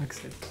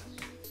 accept.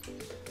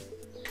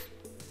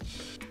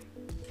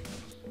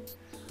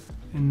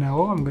 And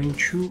now I'm going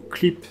to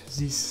clip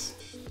this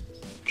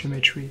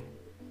geometry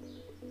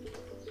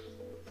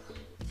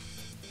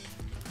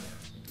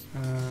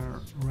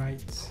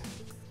right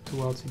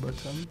towards the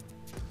bottom.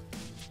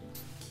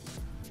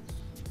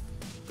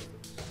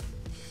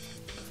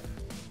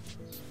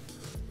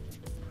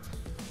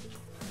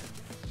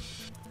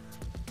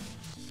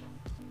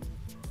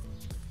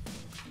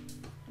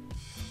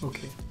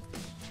 Okay,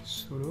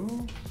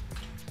 solo,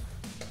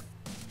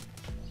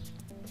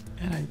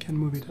 and I can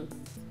move it up.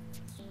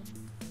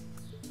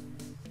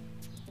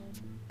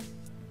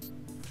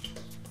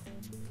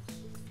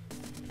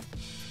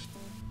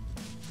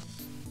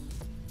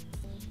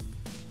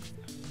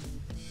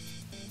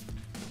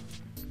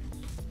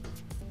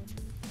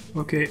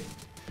 Okay,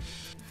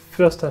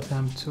 first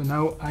attempt, so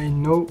now I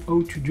know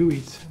how to do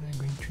it. I'm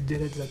going to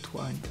delete that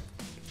one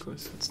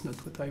because that's not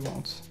what I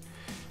want.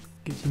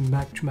 Getting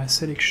back to my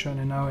selection,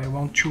 and now I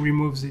want to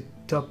remove the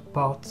top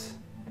part.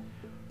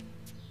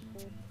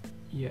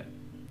 Yeah,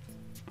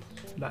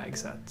 like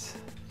that.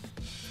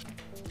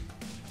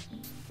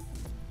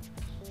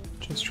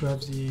 Just to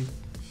have the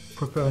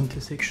proper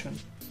intersection.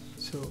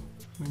 So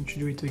I'm going to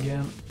do it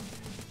again.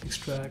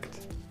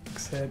 Extract,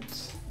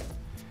 accept,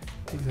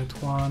 take that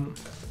one,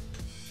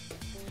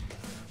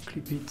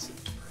 clip it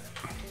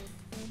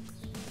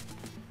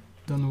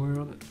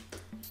downward,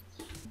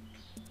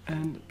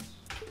 and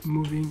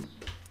moving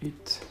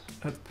it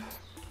up.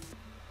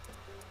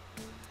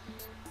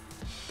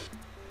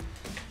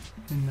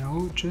 And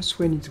now, just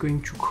when it's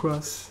going to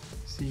cross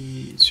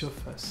the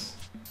surface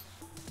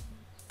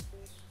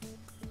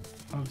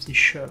of the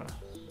shell,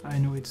 I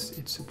know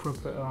it's a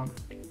proper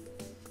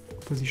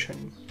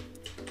positioning.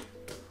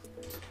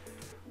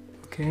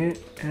 Okay,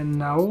 and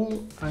now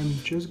I'm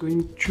just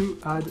going to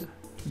add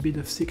a bit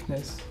of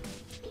thickness.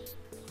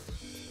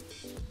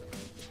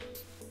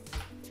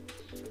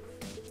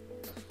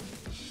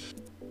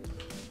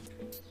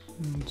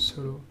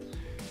 Solo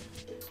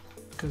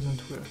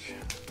doesn't work.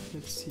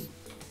 Let's see.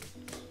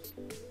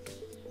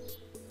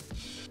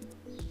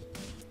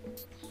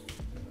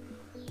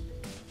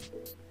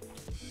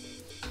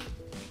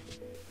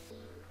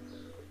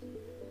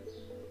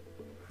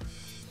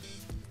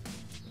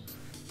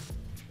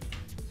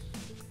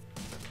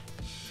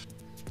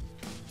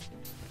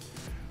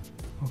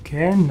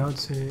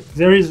 Okay,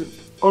 there is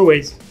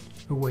always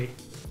a way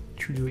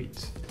to do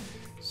it.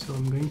 So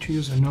I'm going to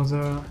use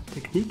another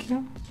technique.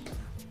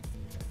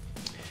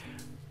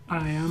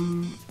 I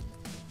am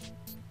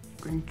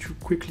going to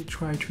quickly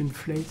try to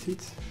inflate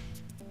it.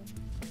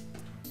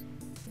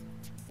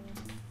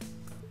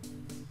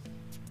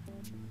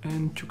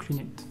 And to clean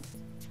it.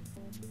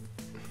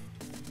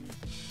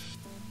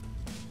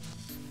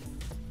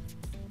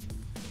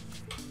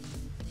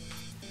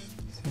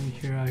 Same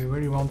here, I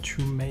really want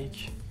to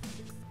make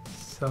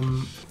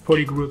some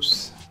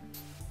polygroups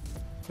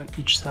on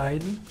each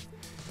side,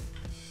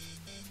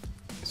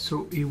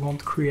 so it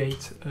won't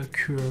create a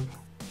curve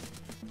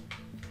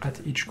at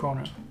each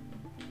corner.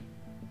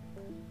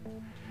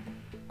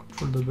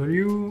 Ctrl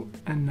W,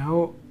 and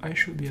now I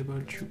should be able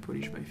to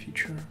polish by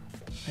feature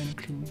and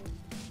clean.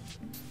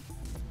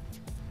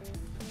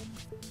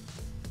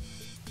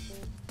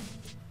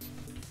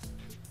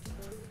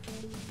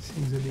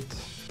 Things a bit.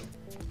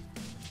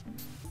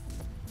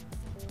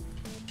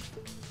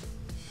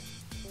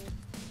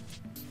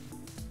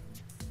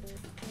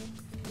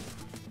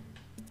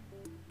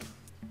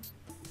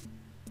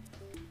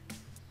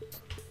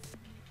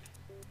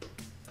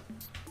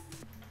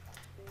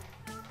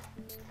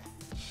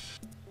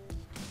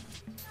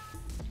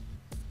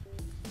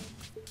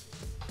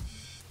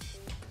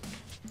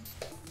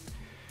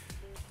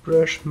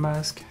 Brush,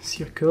 mask,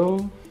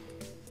 circle.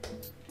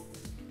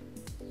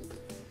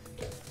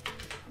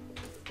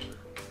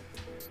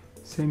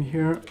 Same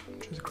here,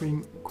 just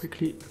going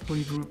quickly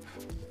polygroup.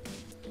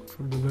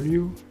 Control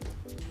W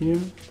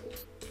here.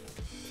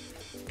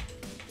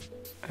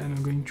 And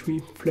I'm going to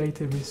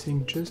inflate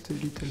everything just a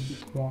little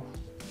bit more.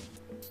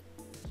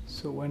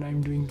 So when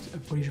I'm doing a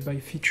polish by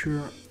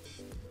feature,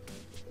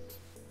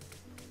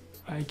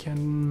 I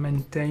can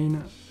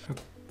maintain a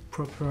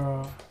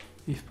proper,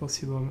 if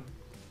possible,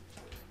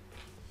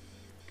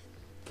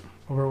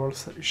 overall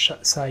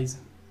size.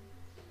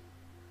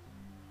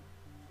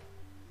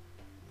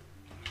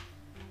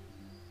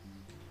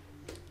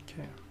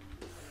 Okay.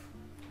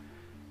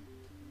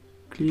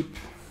 Clip,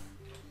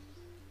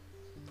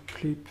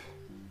 clip,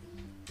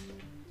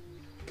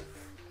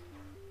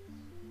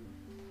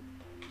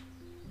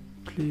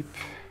 Clip.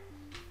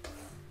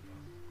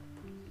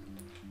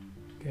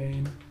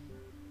 Again.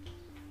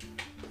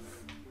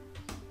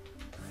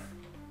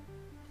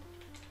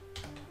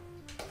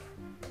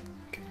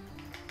 Okay.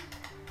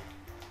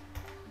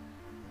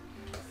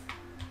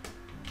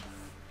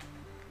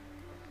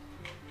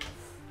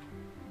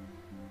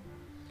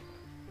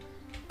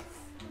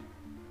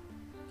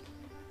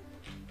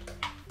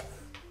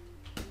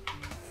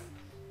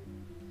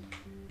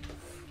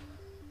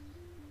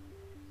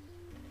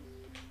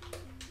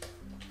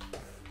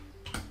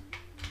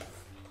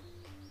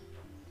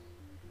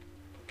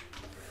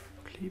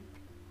 Clip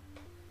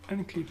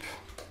and clip.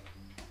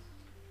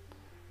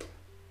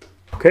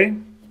 Okay.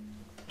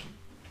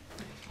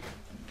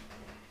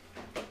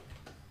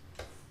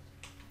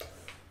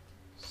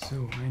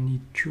 So I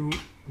need to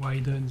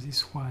widen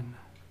this one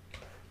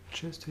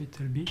just a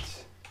little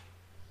bit.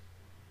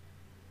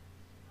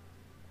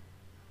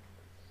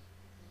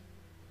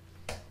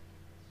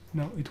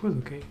 No, it was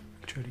okay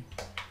actually.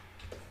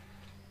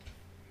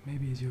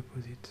 Maybe it's the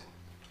opposite.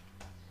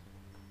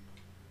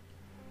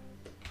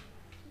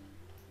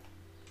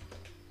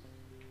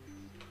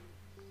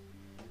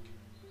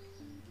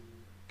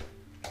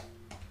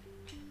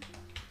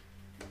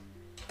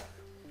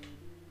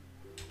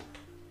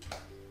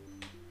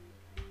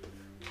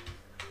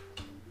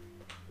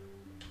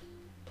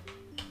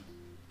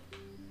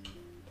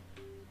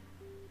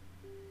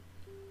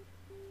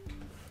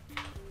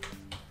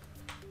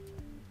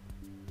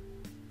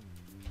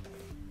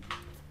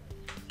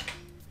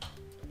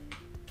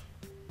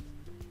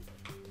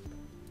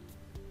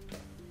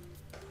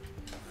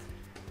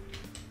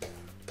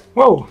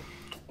 Wow,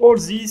 all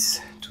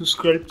this to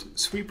sculpt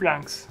 3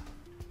 planks.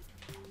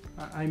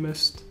 I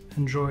must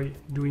enjoy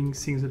doing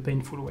things the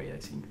painful way, I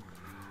think.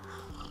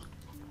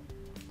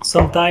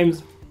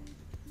 Sometimes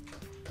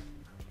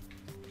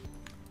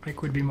I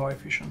could be more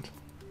efficient.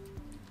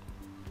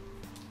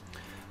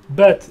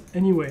 But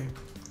anyway,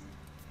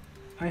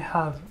 I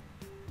have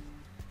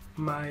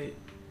my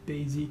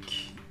basic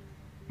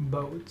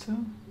boat,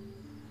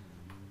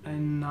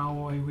 and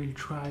now I will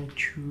try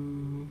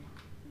to,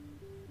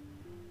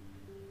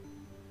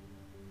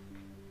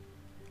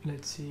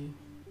 let's see,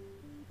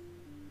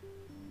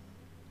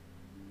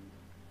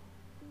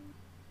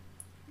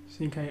 I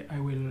think I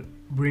will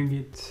bring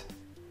it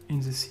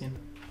in the scene.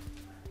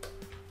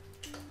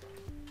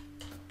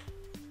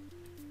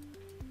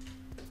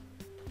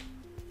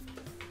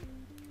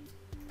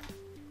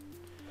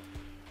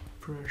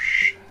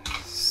 Brush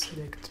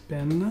select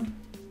pen.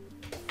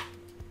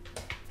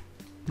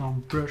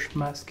 No, brush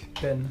mask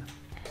pen.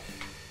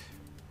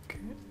 Okay.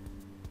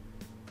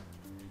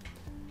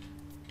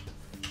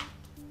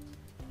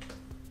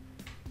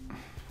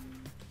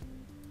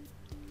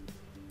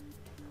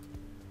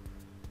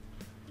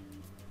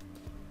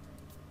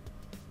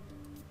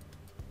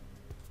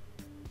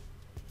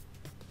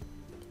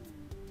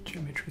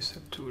 Geometry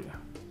subtool,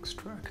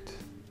 extract.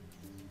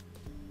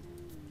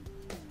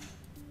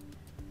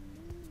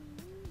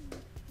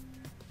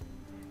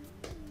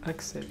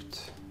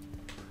 Accept.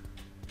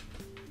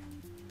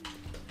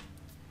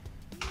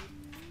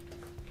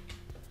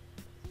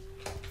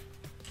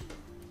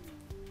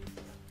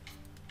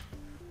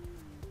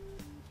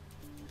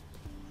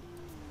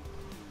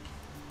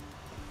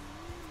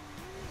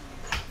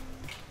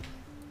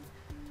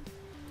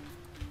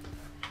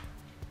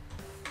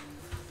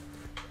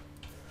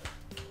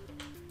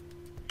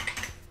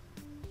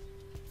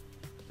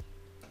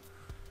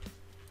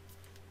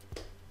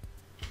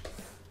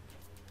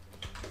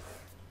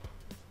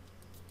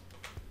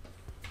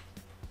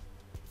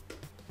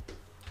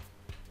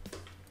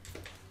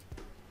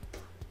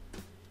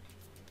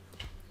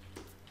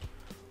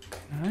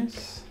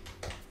 Nice.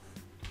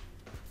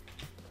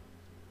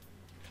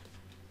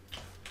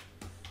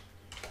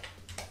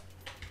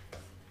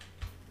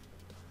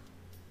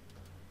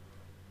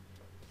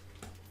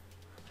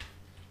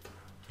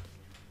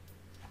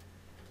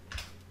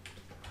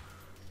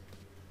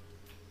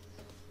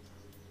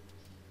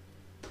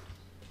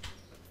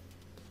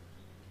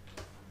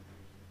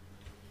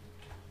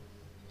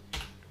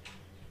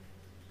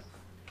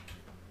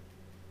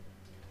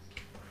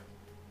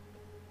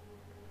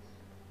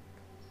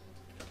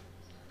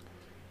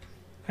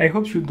 I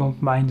hope you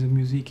don't mind the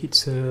music.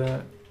 It's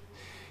the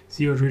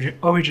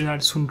original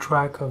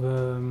soundtrack of,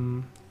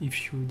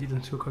 if you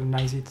didn't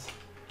recognize it,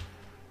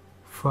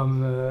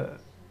 from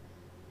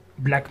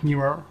Black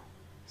Mirror,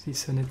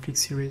 this Netflix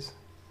series,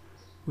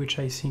 which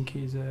I think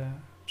is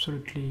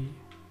absolutely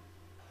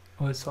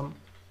awesome.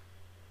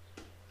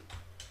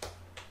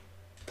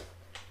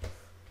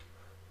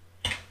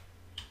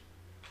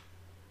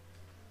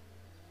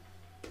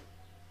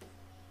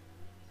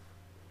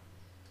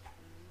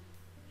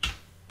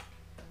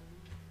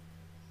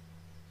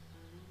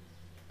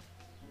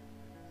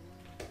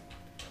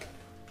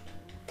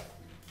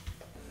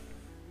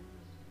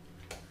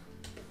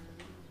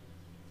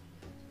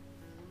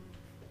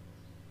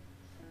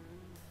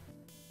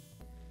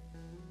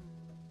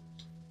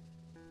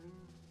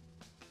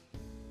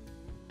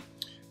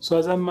 So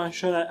as I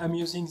mentioned, I'm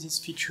using this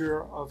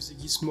feature of the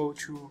gizmo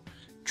to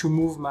to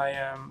move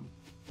my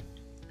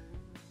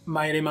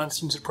my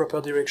elements in the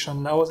proper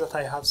direction. Now that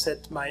I have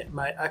set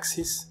my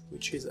axis,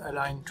 which is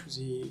aligned to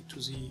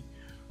the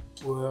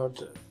word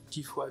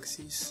default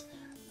axis,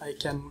 I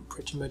can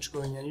pretty much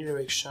go in any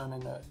direction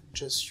and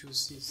just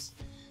use these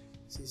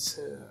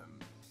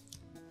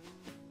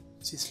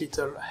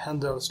little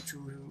handles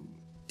to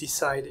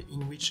decide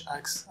in which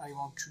axis I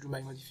want to do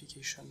my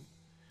modification,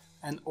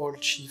 and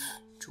Alt-Shift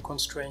to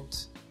constrain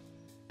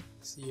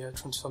the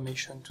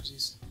transformation to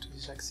this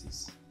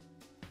axis.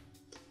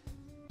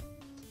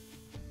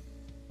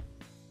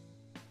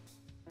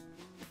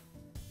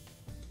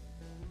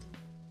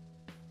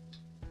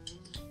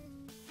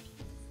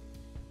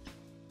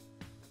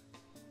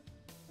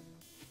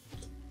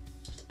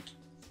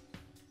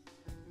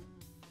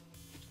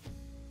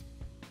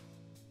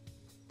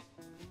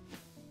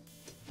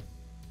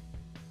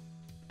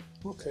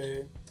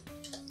 Okay.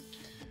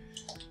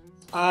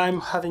 I'm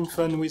having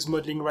fun with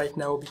modeling right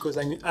now because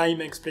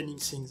I'm explaining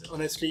things.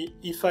 Honestly,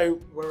 if I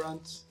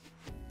weren't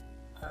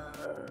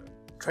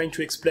trying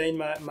to explain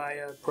my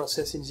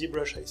process in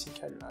ZBrush, I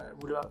think I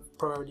would have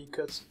probably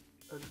cut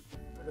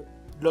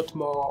a lot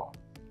more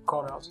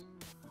corners.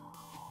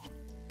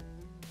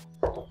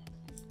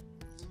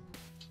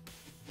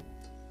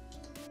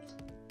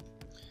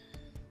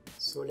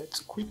 So let's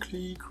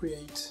quickly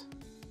create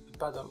a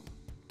paddle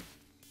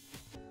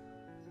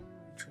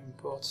to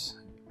import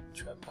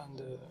trap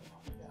and anything.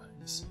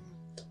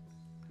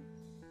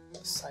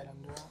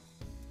 Cylinder.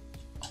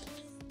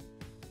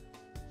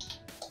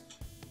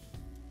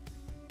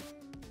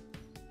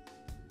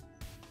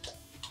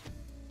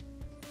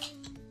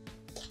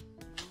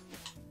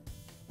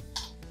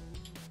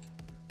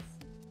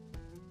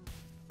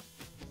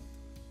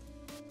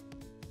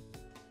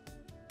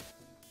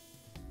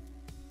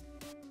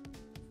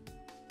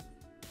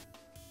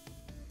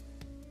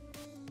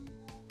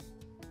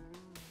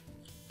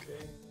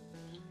 Okay.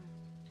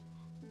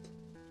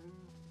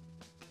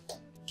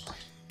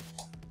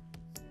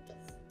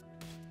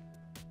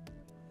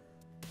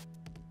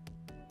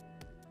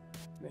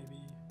 Maybe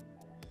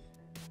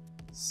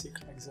stick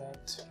like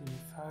that,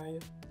 unify.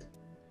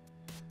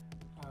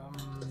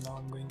 Now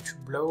I'm going to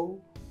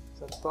blow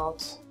that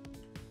part,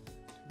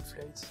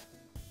 inflate.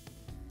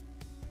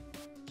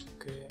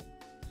 Okay,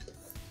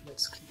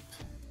 let's clip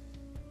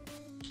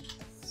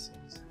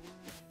things.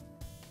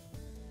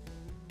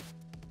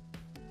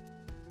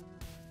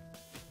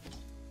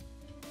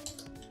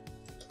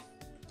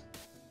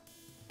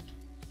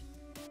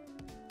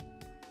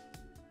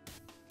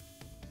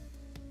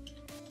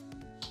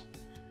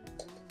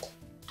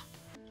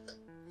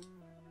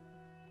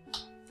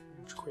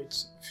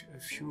 Create a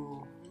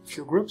few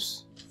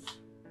groups.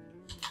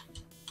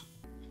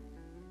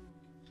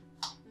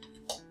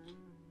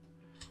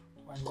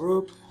 One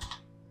group,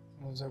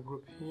 another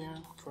group here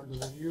for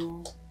the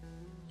view,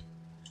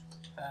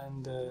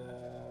 and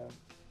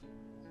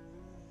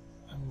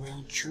I'm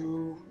going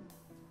to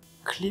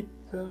clip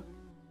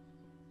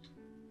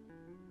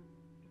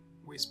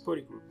with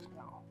polygroup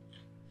now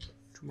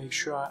to make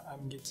sure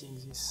I'm getting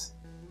this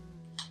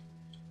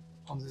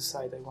on the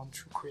side. I want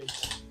to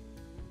create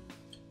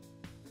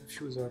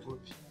other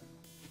group here.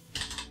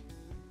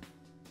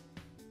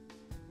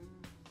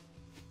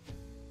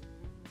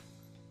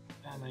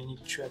 And I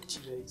need to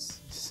activate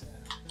this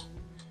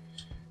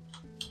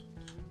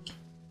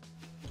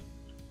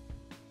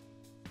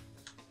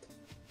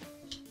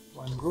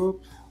one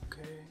group,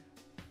 okay,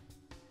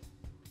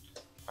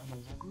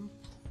 another group,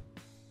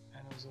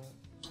 another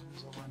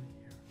one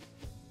here,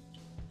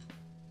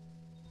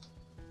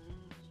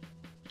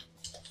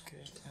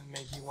 okay, and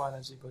maybe one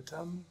at the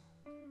bottom.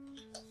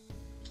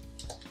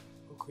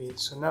 Okay,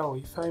 so now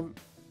if I'm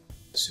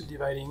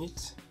subdividing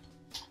it,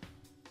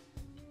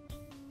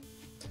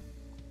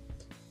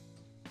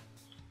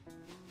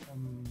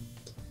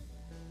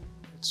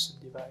 let's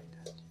subdivide,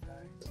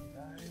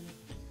 divide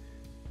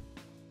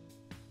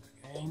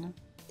again,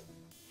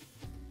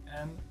 and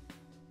I'm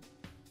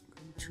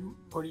going to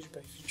polish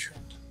by feature.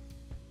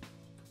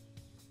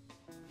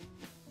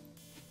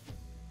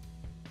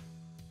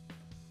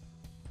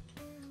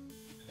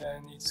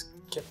 And it's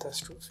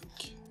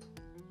catastrophic.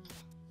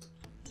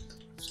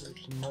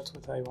 Absolutely not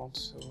what I want,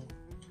 so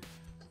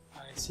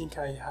I think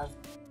I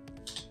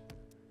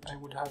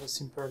would have a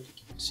simpler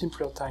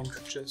time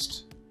to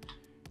just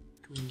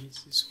doing it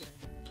this way.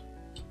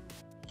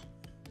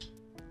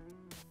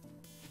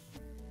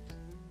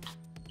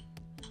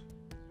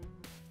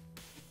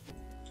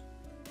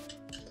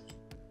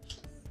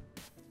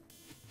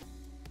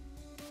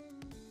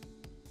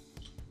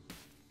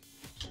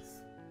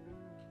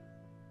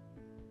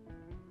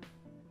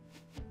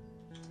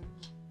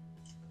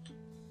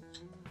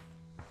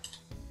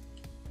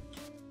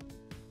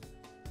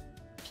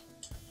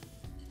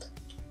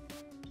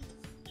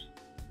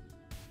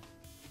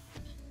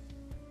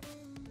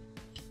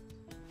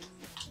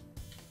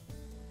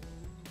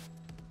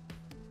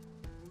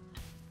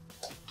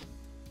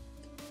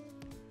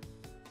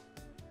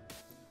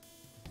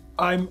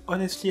 I'm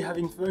honestly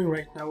having fun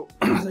right now,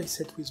 as I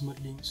said, with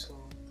modeling, so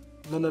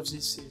none of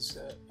this is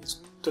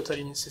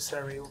totally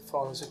necessary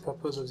for the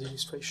purpose of the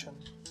illustration.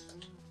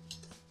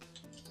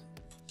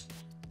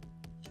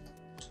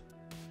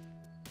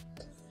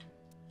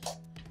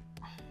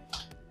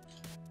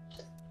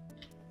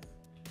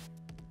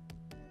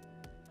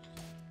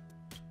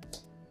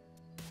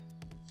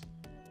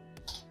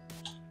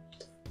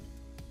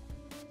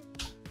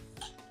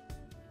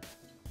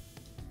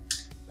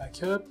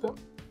 Back up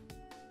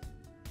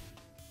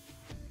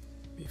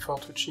before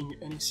touching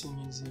anything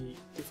in the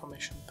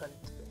deformation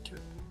palette. Back up.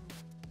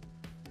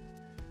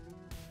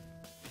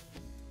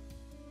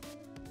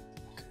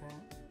 Okay.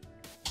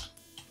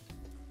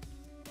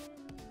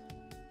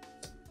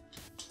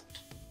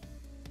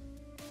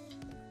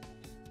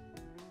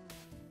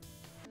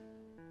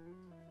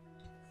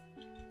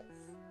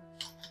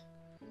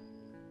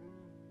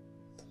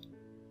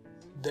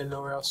 Then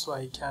lower so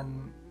I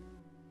can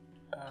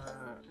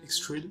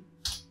extrude.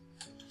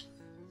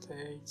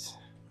 Rotate.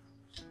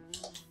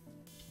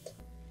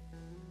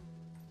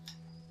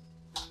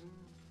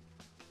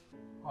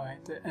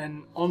 Right,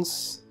 and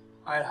once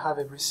I have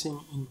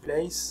everything in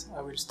place,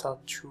 I will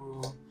start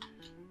to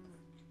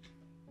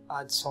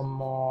add some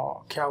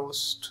more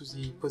chaos to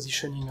the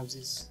positioning of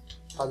these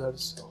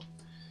paddles,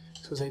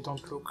 so they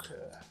don't look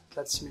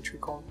that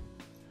symmetrical.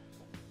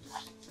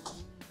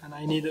 And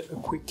I need a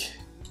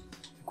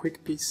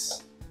quick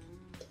piece.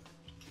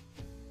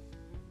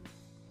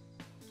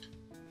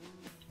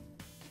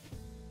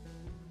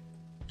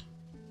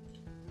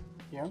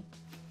 Here.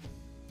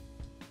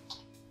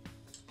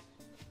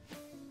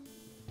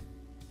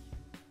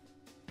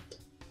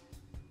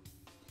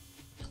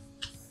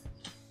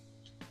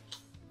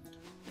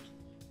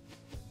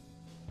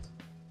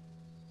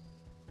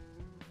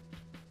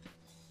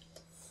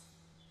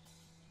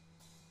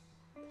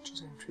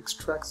 Just going to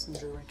extract the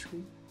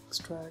geometry.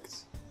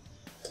 Extract,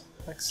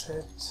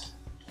 accept,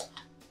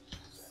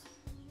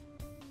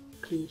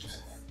 clip,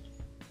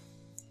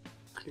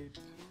 clip.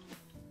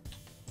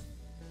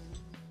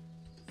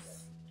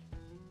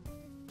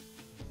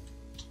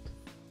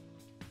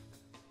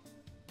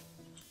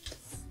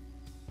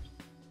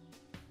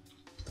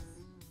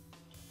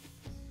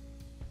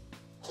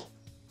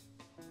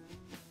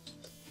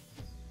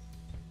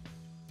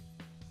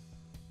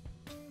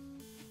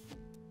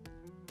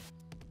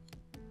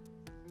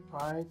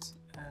 Right,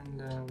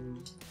 and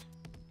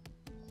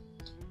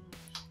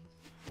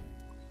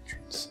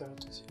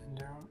insert the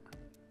cylinder.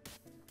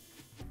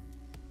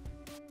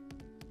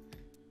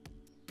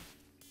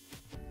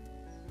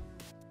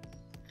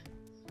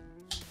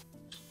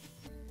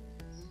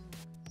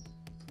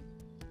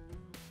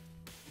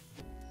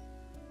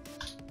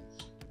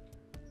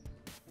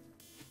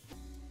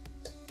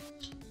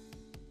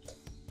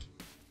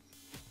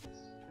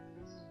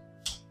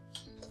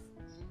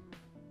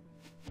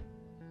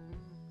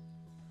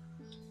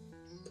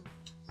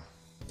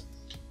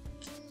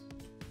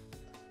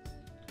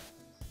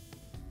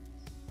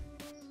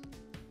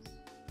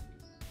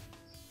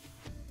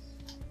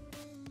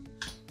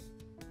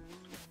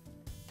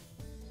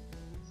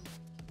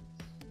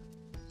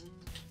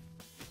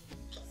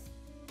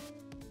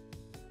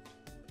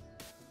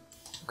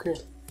 Okay,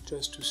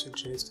 just to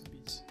suggest a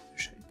bit the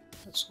shape,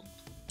 that's all.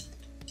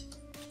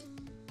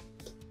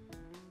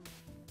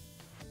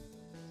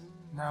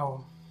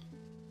 Now,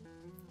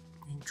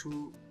 I'm going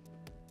to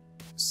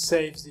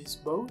save this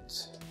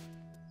boat,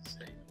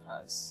 save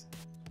as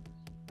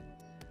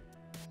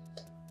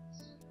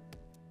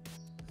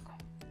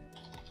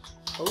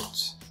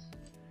boat,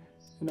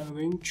 and I'm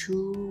going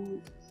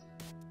to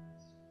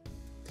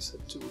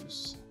set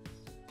tools,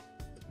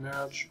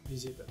 merge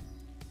visible.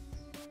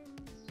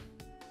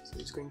 So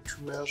it's going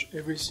to merge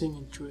everything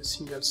into a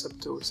single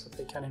subtool that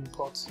I can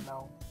import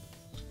now,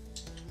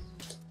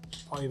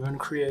 or even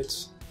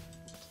create.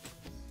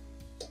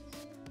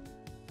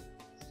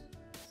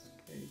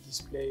 Okay,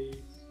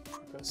 display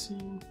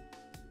property.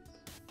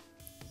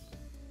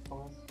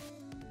 Right.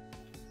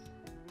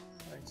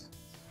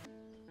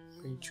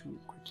 I'm going to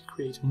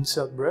create an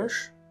insert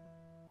brush,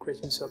 create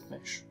insert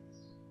mesh.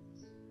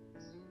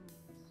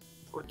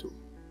 Auto. Okay,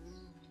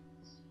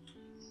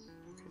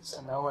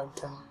 so now I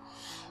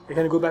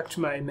can go back to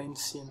my main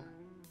scene.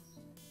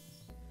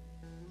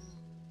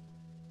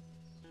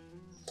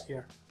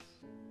 Here.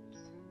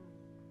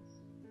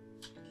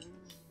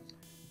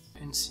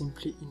 And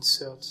simply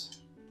insert.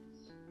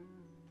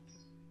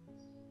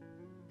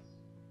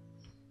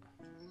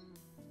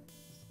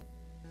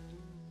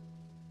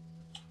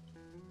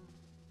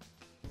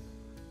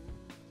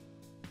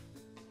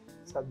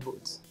 That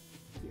boat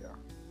here.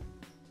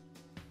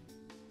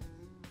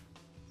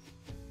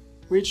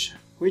 Which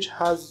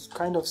has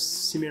kind of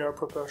similar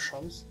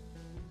proportions.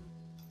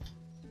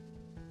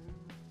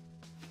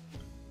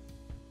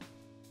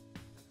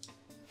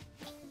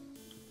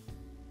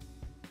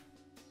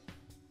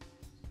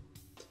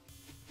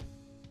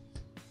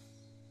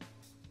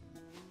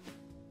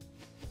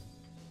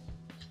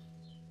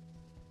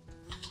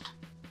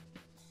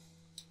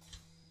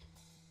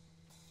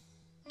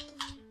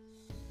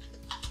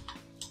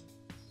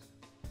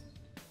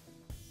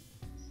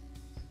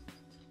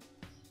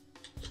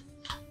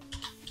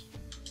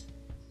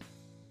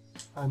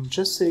 I'm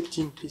just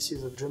selecting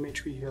pieces of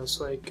geometry here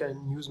so I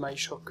can use my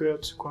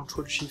shortcut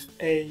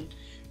Ctrl+Shift+A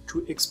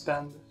to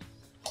expand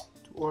to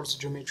all the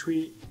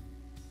geometry,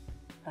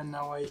 and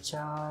now I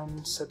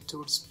can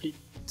subtool split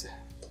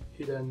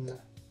hidden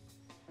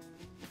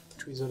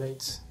to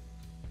isolate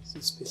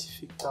this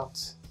specific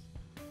part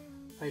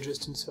I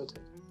just inserted.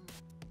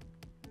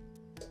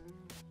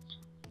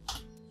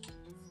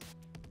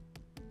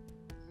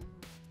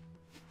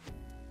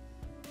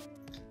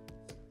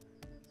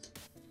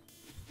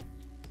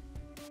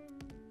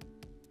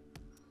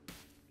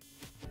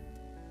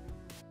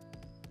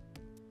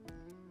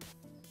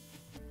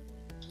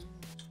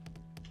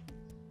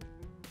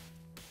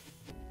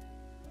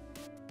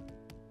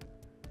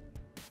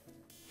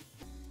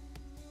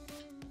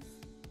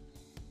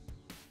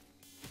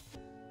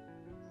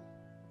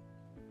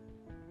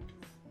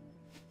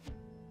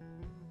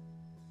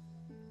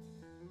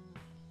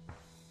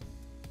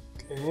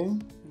 Okay,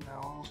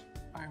 now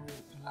I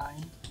will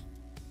align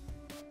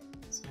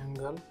the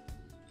angle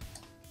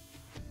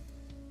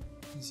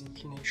with the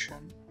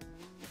inclination.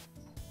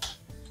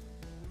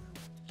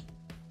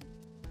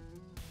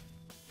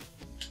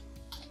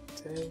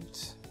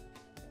 Rotate.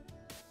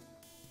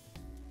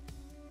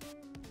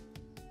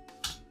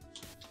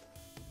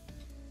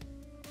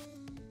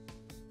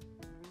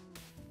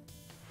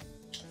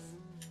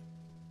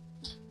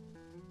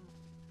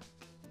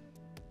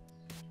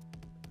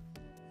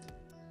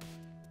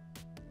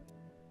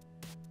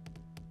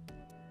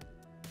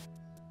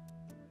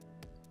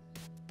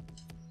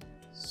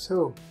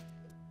 So,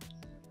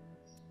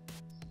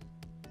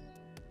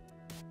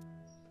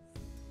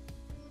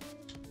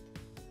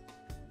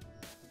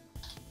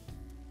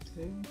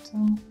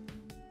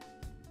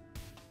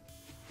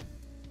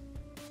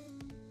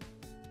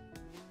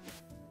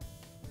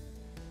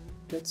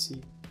 let's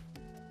see.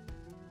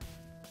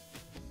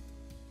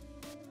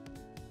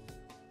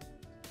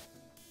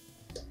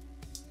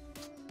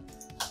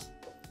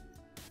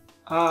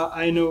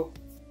 I know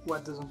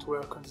what doesn't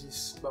work on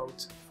this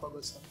boat.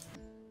 Forgot something.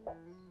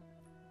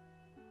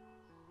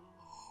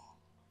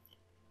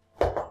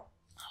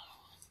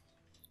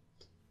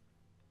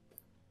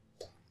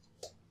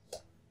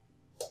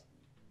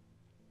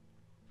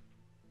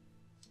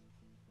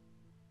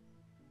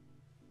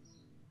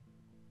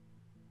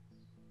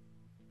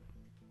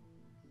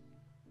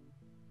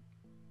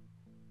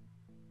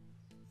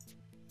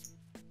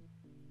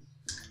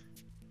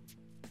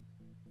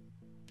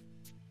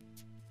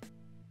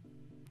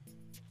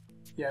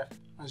 Yeah,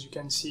 as you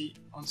can see,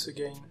 once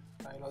again,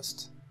 I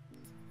lost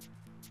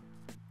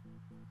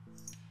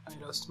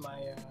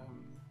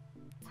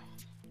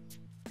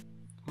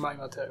my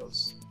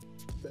materials,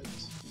 but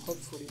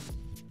hopefully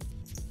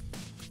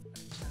I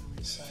can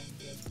reassign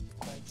them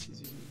quite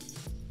easily.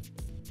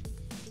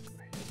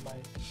 Here's my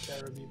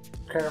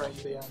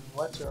Caribbean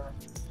water,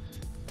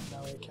 and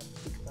now I can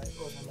pick my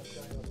other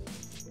material.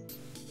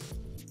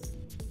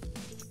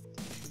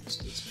 Use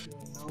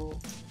explore no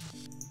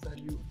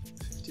value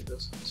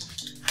 50%.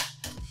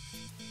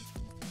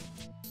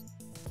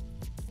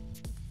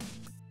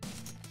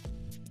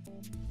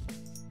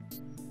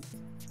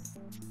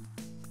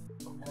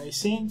 I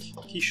think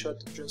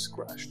Keyshot just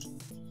crashed.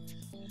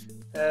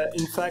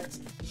 In fact,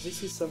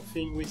 this is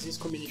something with this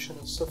combination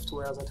of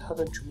software that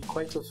happened to me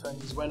quite often,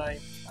 is when I'm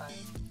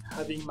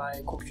having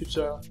my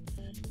computer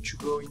to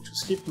go into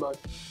sleep mode,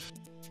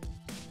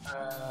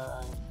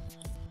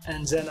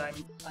 and then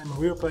I'm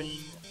reopening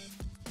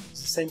the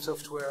same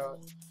software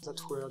that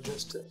were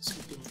just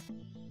sleeping.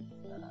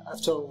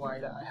 After a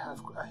while, I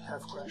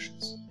have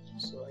crashes.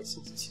 So I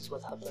think this is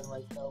what happened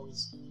right now with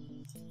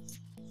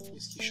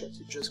Keyshot.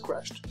 It just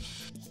crashed.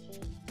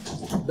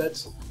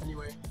 But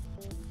anyway,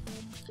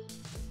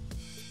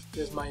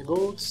 here's my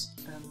boat,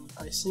 and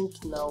I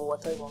think now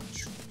what I want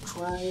to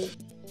try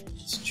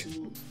is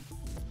to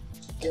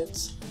get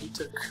a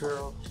little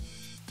curve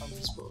on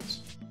this boat.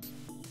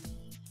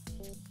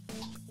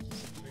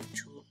 I'm going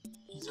to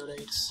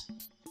isolate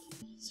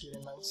the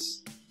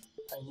elements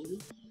I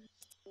need.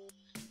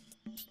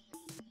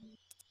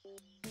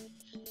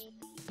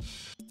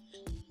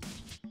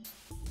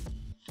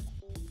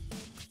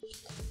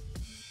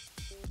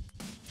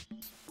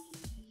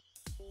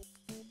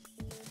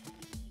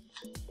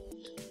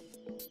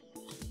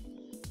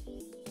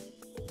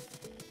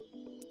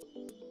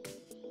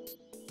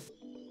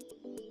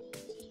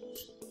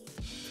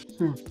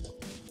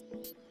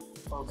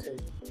 Okay.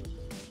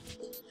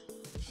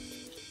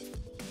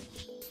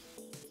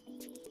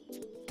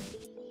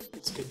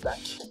 Let's get back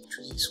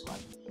to this one.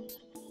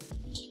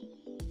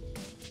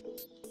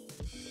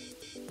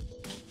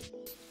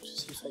 To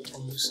see if I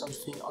can use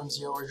something on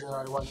the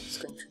original one. It's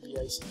going to be,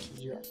 I think,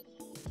 easier.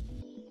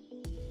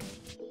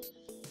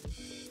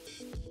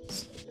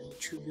 So I need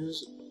to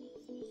use.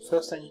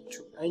 First, I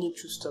need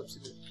to stop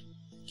the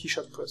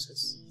Keyshot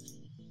process.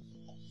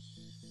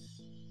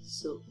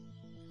 So,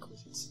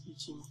 because it's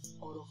eating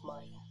all of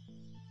my.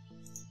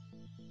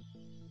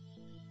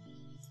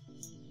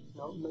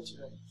 No, not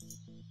even.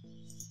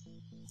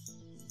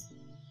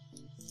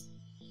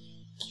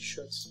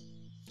 Keyshots.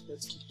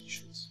 Let's keep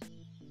keyshots.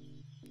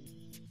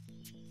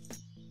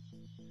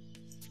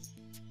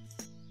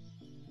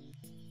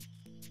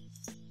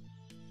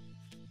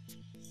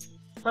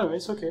 Oh,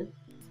 it's okay.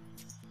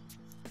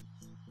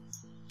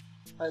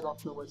 I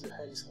don't know what the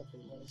hell is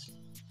happening, honestly.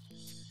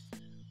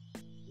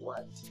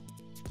 What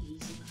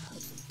is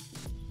happening?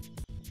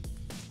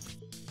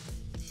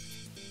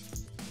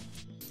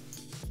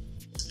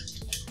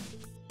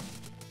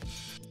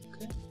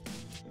 Okay.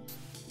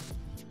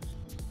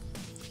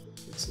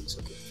 Let's see, it's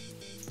okay.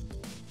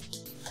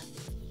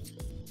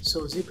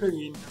 So the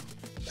plugin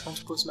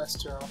transpose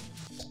master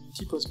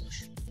T-pose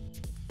mesh.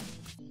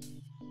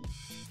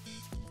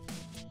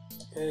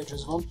 Okay, I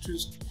just want to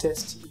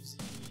test if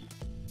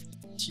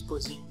the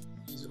T-posing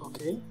is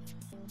okay.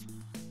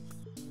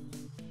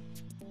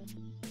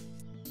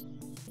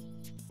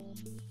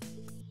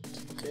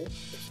 Okay,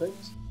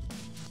 perfect.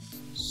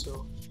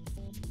 So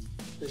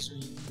let's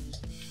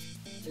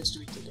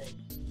do it again.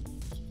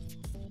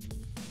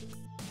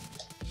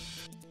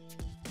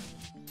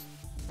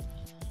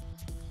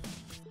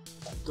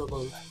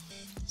 Double.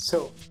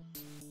 So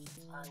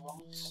I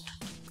want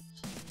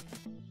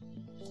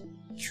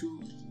to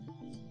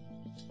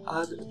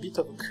add a bit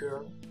of a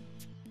curve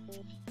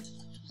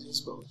to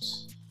this boat.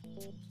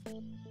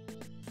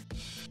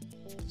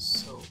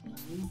 So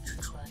I'm going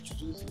to try to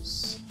do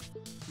this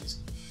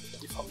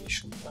with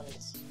deformation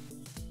palettes.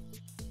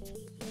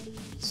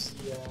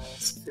 With the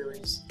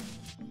spheres.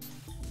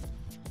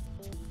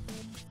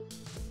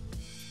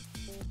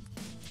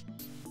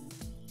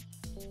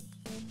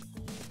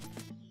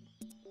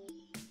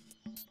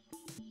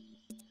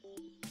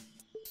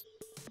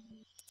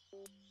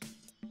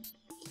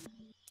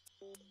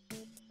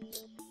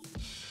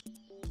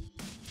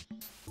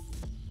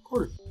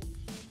 Cool.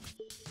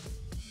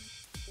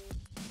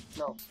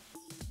 No.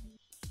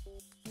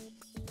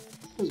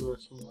 It's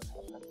working.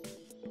 What happened?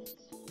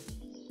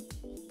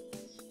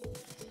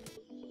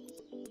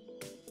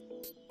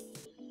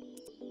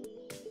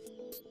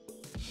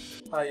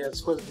 Ah, yeah,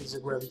 it's what is the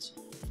gravity.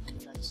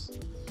 Okay, nice.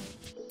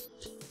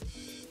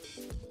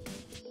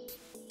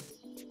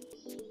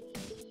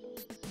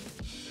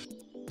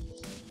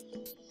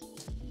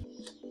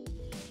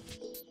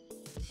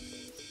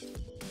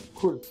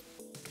 Cool.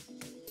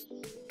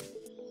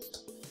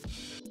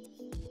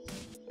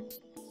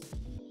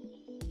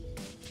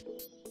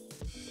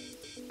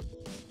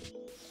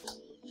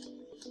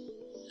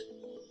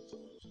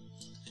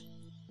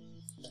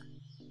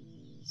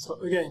 So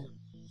again,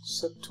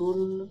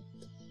 subtool,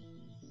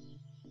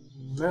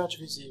 merge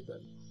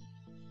visible,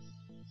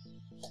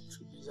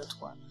 should be that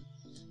one.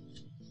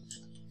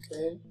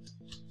 Okay,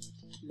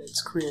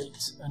 let's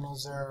create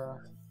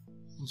another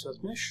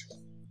insert mesh,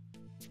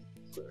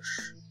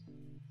 brush,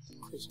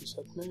 create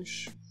insert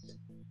mesh,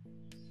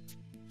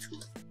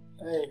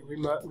 hey,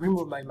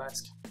 remove my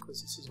mask,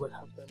 because this is what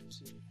happened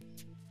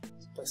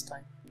the past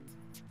time.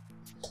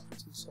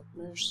 Create insert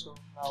mesh, so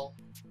now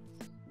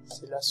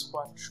the last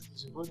one should be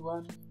the good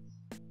one.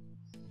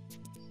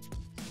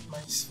 My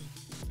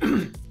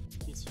scene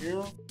is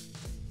here.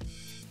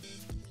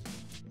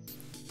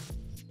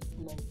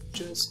 And I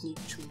just need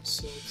to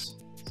insert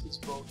this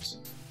boat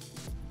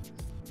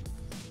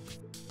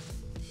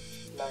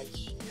like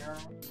here.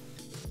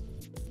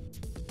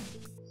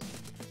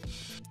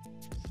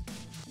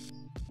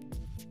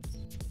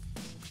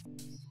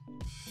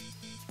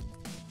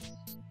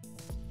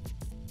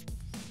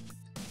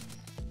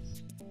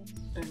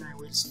 And I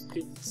will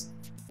split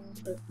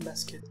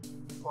masked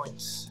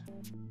points.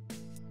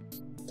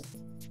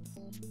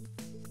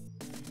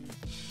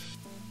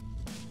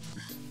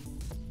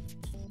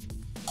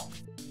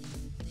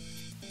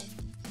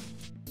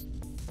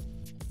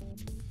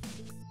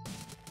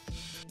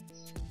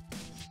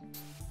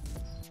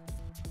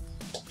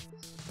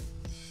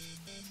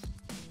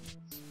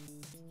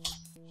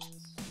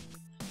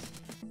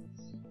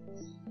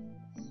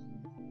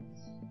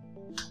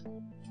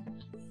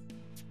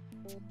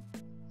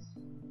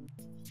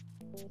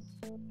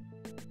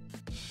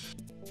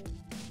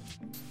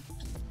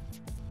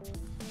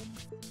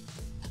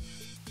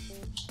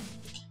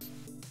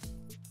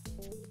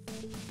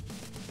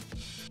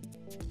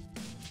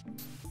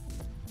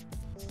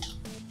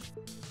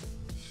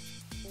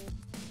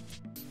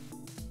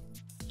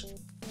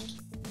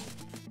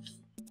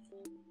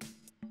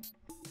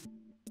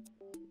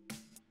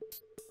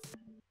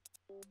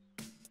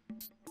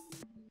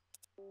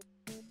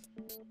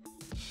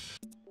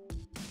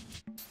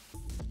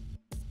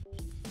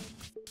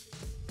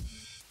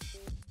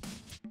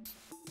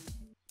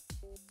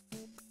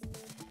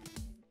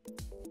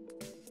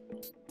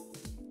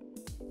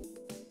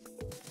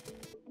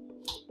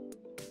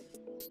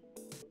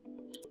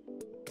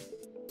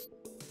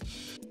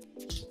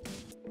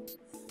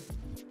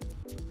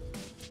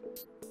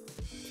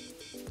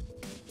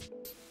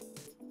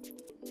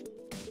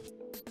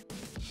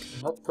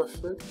 Not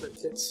perfect, but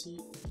let's see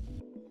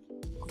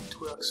how it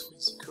works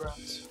with the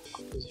current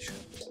composition.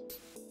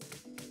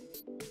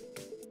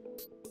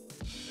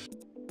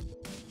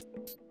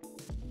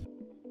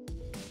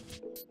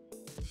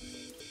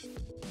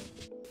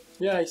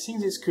 Yeah, I think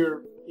this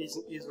curve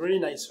is really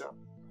nicer.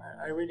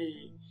 I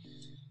really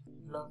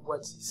love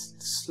what this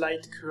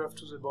slight curve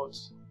to the boat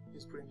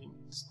is bringing.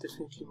 It's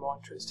definitely more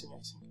interesting,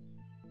 I think.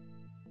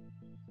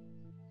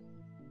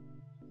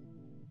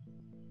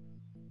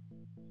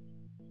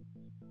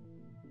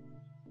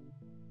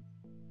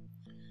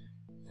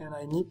 And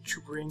I need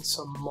to bring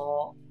some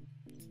more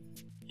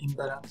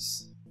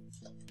imbalance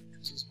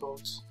to this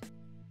boat,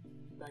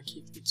 like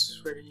if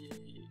it's really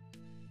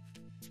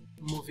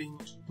moving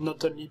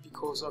not only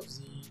because of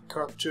the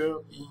character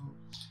being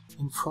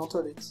in front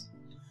of it,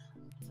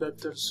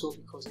 but also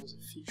because of the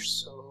fish,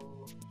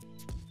 so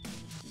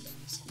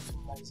maybe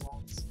something like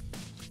that.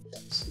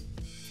 Let's see.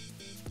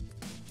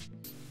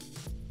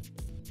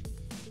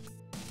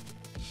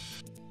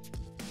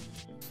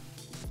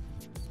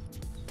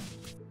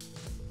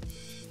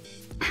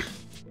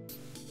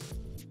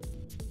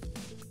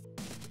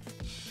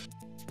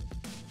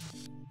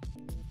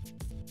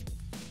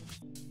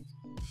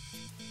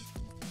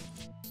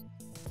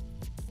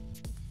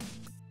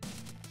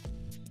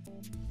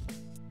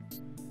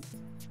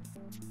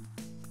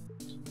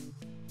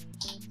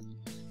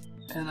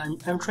 And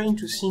I'm trying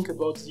to think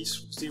about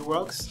the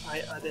rocks I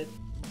added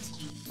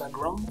in the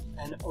background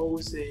and how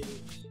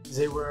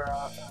they were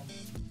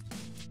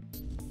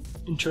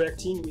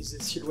interacting with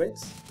the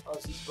silhouette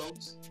of this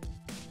boat.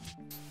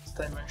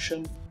 That I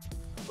mentioned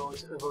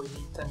about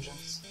avoiding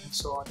tangents and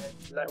so on.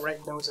 And like right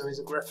now there is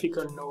a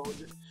graphical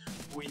node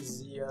with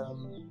the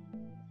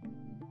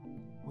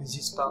with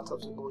this part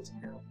of the boat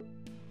here,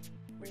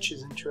 which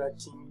is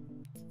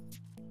interacting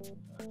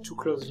too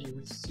closely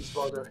with this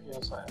border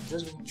here. So I'm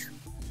just going to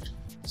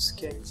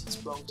scale this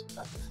boat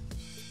up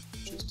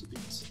just a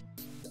bit.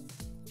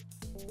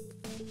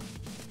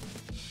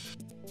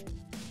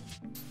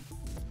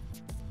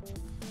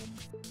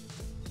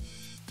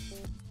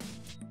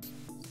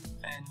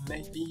 And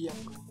maybe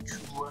I'm going to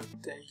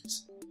rotate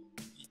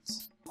it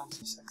on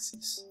this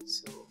axis.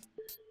 So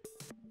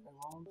I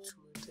want to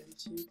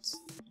rotate it,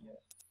 yeah,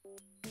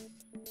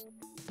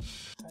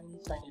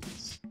 tiny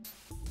bit.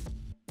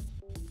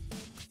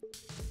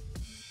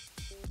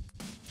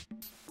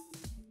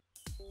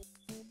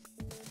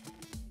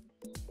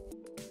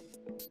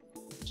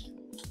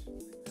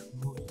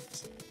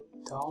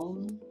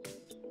 Down,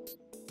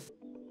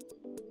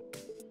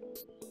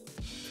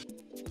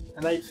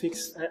 and I'll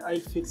fix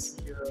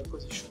the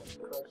position of the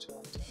character.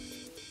 Okay,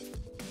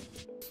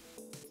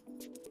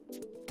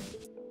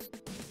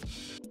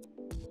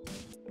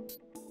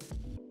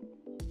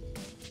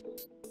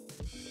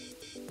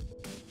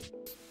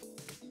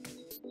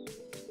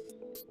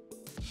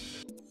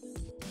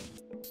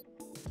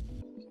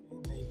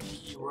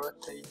 maybe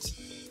rotate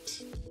it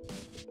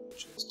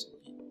just a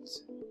bit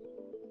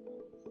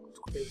to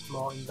create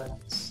more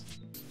imbalance.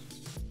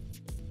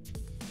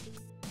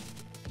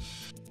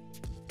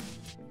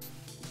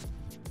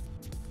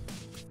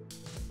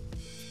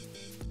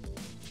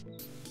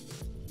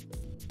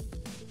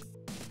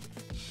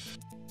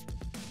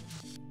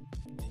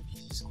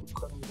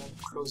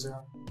 Closer to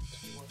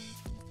work.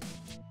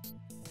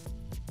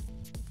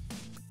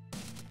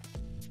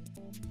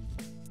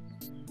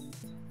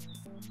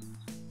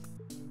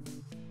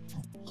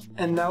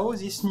 And now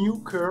this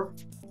new curve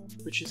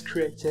which is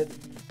created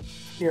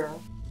here,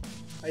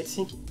 I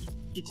think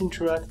it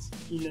interacts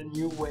in a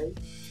new way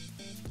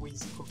with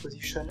the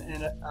composition,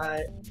 and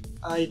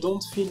I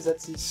don't feel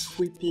that this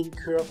sweeping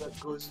curve that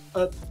goes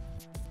up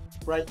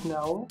right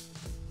now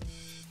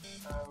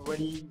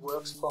really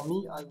works for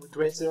me. I would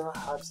rather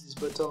have this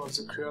bottom of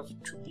the curve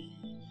to be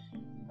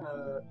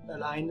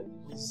aligned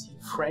with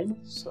the frame,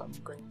 so I'm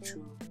going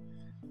to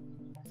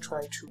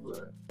try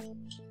to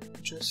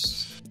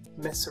just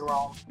mess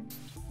around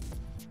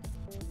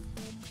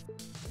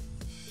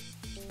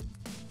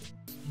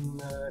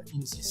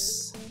in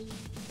this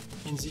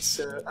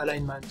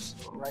alignment.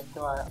 So right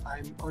now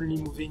I'm only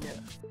moving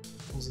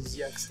on the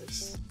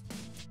z-axis.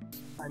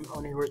 I'm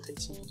only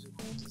rotating on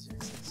the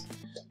z-axis,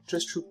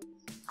 just to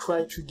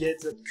try to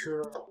get that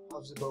curve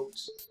of the boat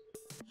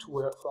to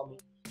work for me.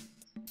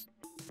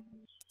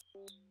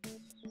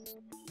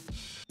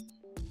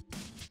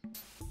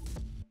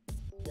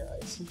 Yeah,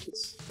 I think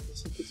it's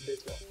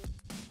better.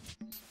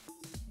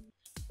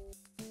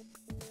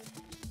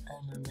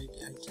 And maybe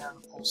I can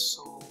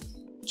also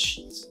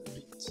cheat a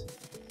bit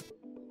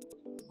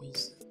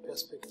with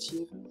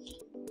perspective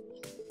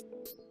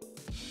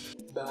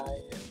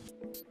by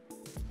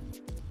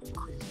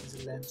increasing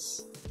the length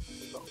of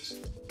the boat.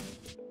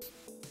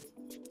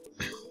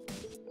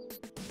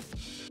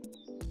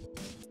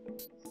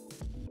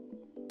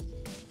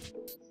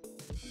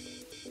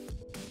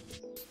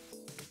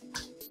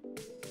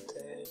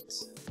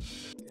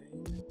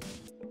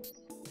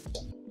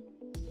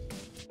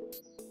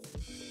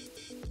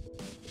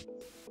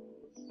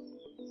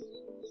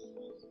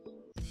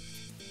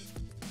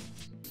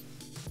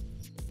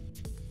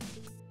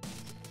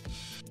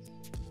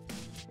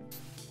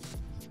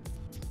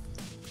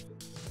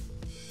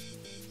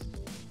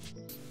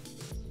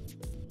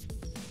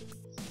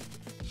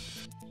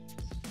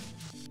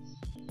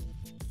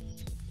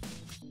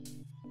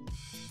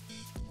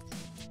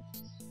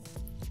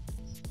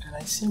 And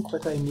I think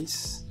what I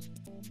miss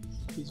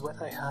is what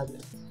I had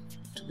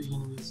to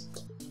begin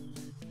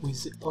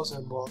with the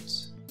other board,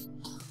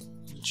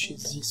 which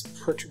is this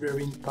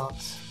protuberant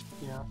part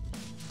here.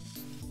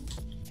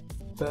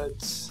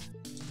 But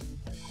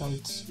now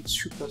it's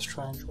super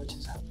strange what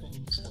is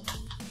happening. So.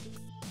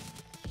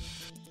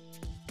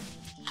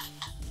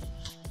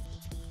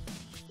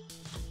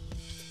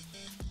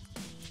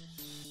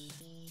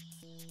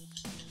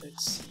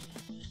 Let's see,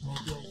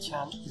 maybe I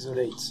can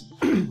isolate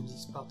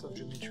this part of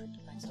geometry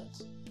like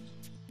that.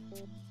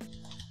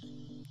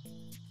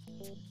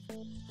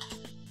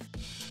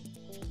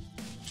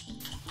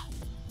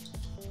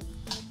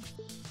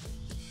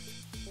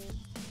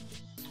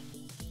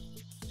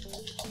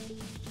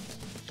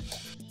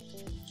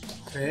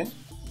 Okay,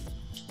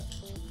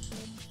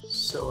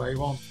 so I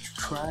want to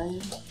try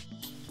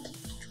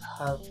to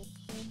have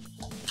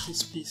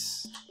this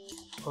piece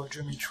of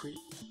geometry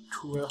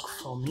to work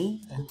for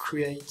me and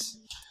create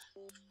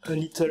a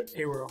little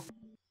error,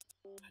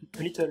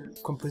 a little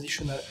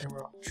compositional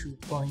error to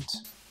point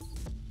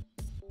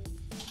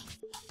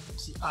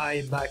the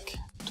eye back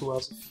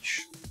towards the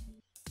fish.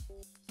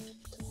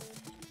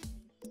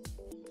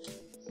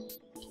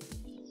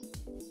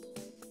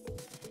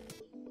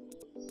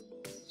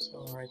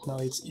 Right now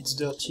it's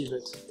dirty,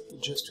 but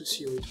just to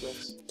see how it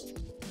works.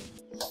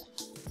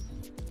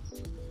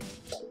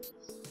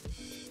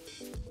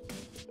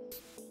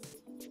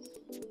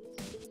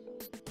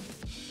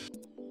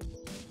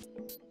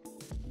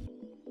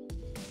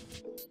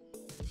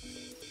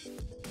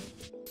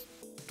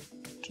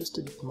 Just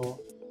a bit more.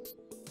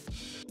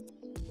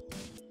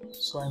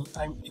 So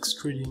I'm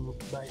extruding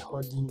by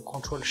holding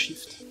Ctrl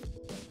Shift,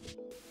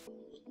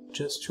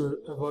 just to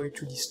avoid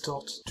to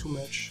distort too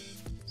much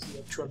the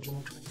actual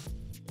geometry.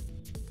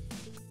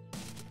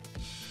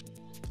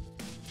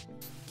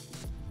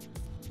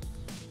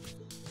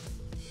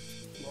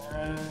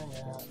 Yeah,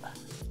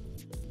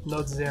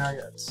 not there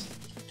yet.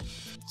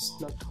 It's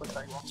not what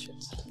I want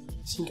yet. I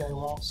think I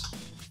want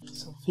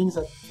something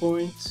that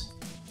point,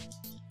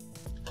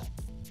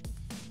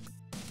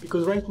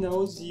 because right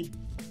now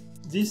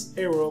this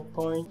arrow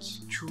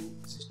points to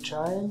the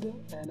child,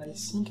 and I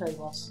think I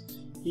want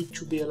it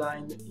to be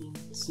aligned in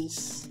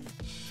this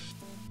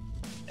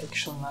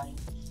action line.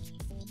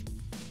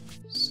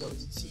 So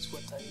this is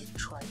what I will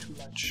try to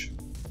match.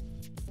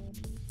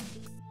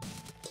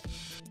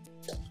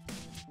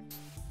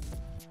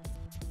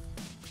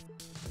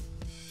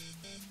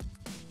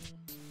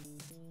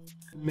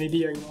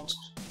 Maybe I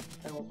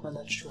won't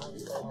manage to have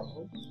it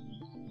around here.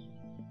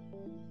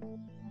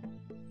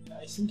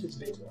 I think it's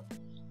better.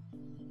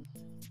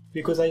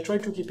 Because I try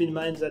to keep in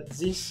mind that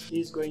this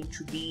is going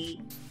to be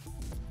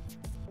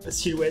a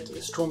silhouette,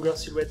 a stronger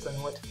silhouette than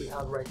what we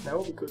have right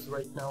now, because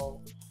right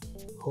now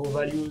our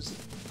values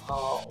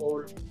are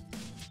all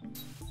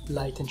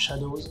light and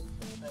shadows,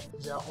 and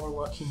they are all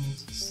working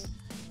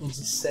in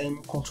this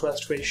same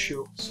contrast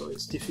ratio, so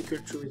it's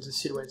difficult to read the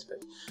silhouette,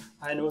 but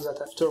I know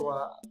that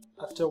afterward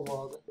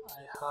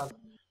I have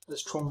a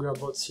stronger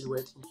boat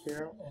silhouette in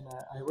here, and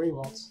I really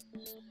want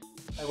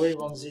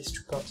this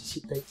to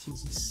participate in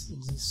this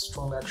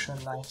strong action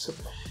line. So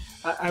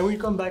I will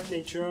come back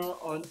later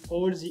on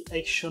all the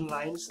action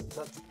lines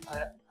that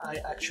I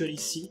actually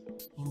see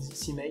in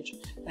this image,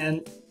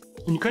 and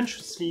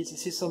unconsciously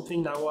this is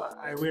something now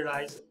I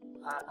realize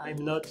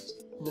I'm not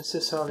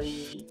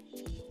necessarily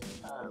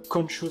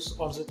conscious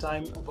all the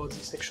time about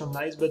these action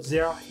lines, but they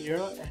are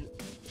here, and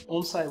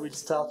once I will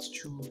start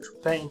to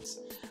paint,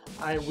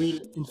 I will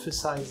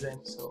emphasize them.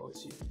 So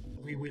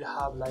we will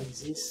have like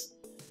this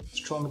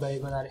strong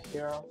diagonal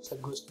here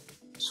that goes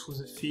through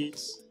the feet,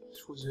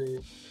 through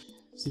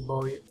the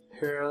boy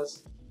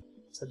hairs,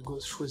 that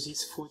goes through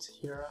this foot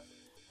here,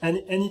 and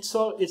it's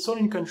all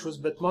unconscious.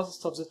 But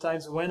most of the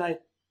times when I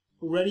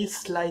really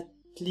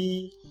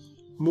slightly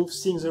move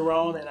things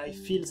around and I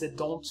feel they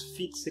don't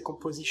fit the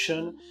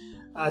composition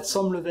at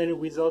some level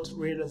without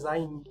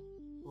realizing,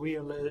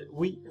 without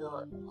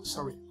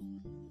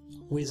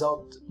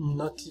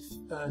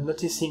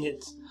noticing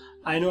it,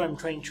 I know I'm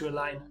trying to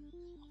align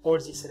all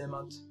these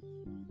elements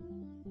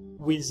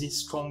with these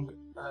strong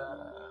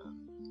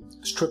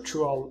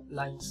structural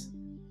lines.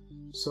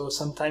 So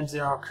sometimes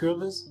there are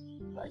curves,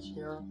 like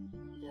here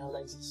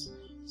like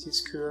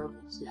this curve,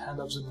 the hand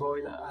of the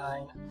boy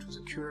align to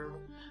the curve,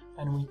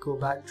 and we go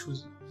back to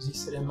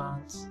this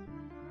element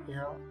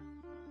here.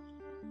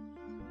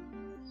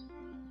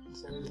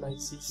 There is like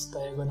this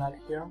diagonal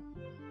here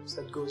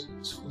that goes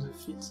through the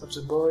feet of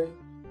the boy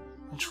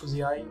and through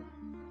the eye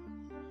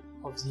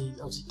of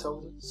the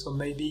toe. So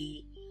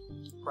maybe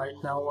right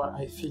now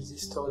I feel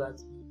this toe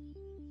that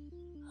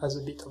has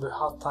a bit of a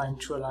hard time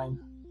to align.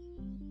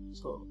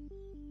 So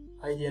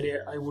ideally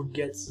I would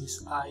get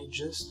this eye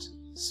just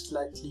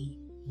slightly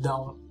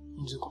down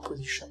in the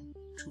composition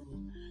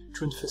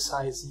to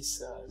emphasize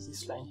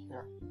this line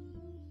here,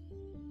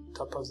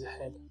 top of the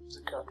head,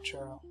 the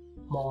curvature,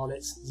 more or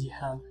less the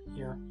hand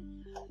here.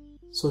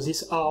 So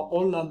these are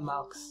all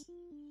landmarks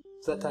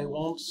that I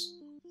want,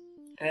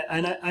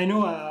 and I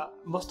know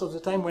most of the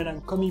time when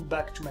I'm coming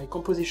back to my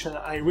composition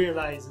I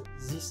realize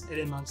these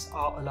elements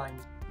are aligned,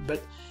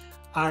 but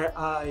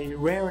I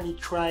rarely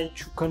try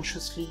to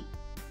consciously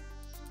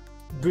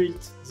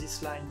build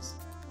these lines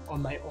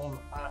on my own.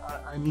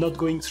 I'm not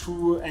going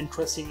through and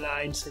tracing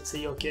lines and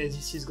say, okay,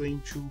 this is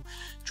going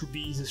to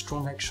be the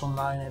strong action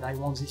line and I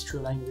want this to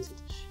align with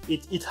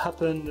it. It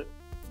happened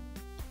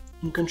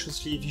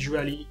unconsciously,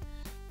 visually.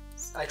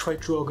 I try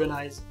to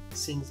organize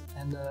things,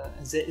 and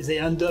they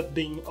end up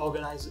being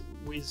organized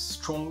with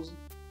strong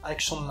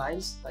action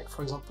lines. Like,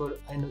 for example,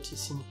 I'm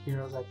noticing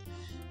here that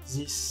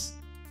this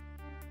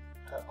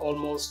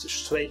almost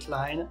straight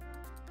line,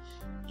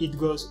 it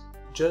goes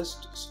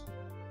just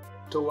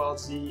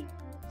towards the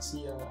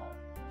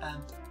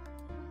end,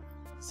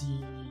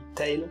 the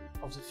tail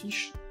of the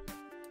fish,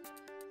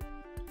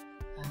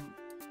 and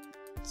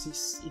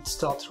this, it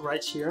starts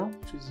right here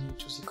to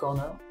the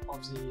corner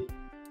of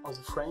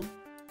the frame,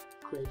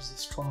 creates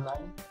this strong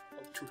line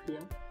like to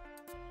here,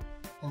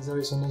 and there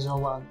is another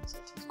one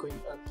that is going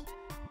up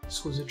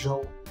through the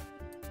jaw,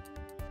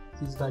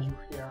 this value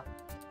here.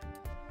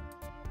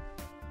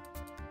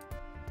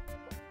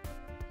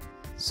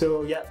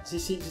 So yeah,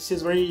 this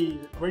is very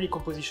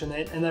composition,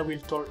 and I will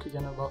talk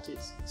again about it.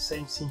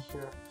 Same thing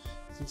here.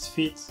 This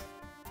feet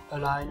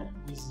align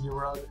with the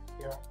rod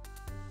here.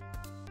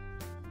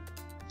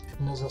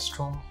 Another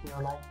strong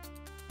here line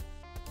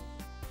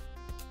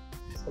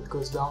that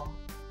goes down.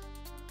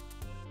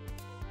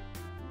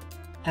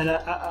 And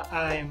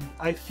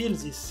I feel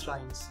these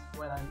lines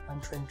when I'm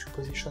trying to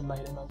position my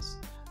elements.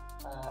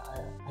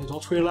 I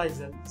don't realize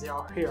that they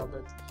are here,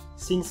 but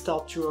things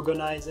start to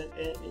organize, and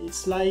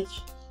it's like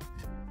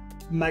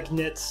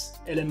magnets,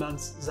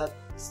 elements that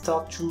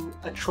start to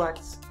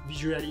attract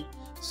visually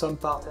some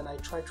part, and I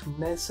try to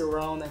mess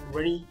around and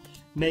really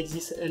make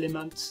this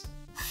element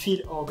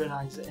feel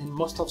organized, and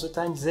most of the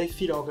time they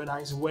feel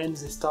organized when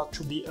they start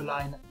to be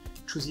aligned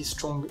to these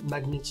strong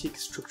magnetic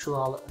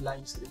structural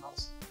lines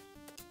elements.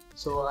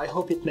 So I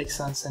hope it makes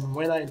sense, and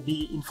when I'll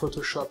be in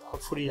Photoshop,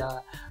 hopefully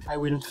I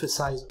will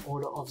emphasize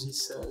all of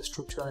these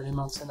structural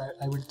elements, and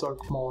I will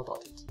talk more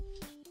about it.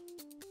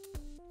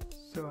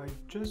 So I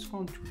just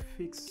want to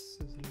fix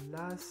the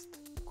last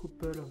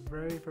couple of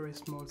very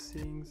small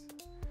things,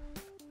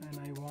 and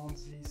I want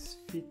this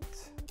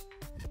feet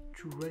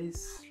to really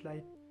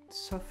slide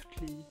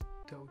softly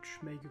touch,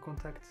 make a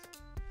contact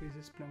with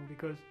this plank,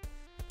 because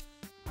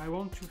I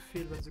want to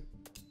feel that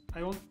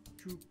I want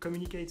to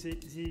communicate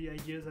the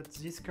idea that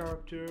this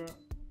character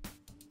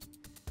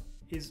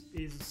is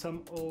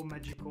somehow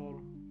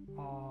magical,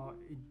 or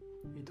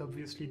it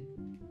obviously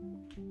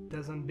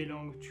doesn't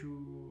belong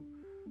to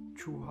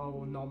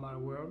our normal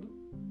world.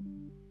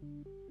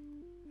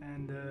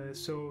 And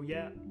so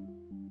yeah,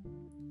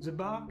 the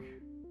bark,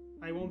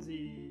 I want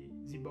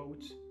the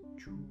boat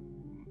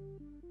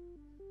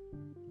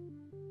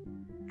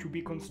to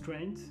be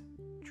constrained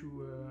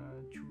to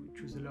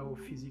the law of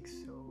physics.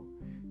 So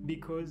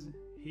because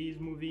he is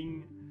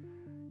moving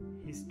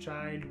his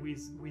child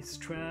with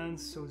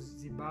strands, so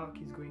the bark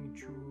is going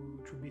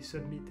to be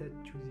submitted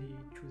to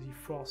the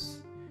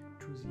force,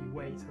 to the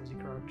weight of the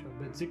character.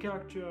 But the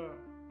character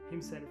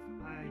himself,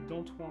 I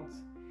don't want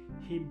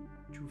him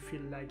to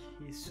feel like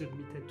he's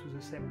submitted to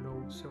the same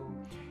law. So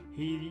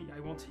I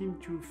want him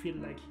to feel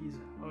like he's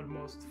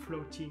almost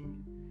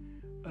floating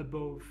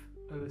above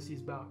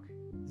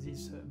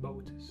this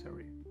boat,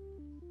 sorry.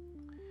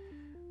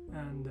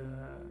 And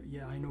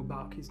yeah, I know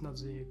bark is not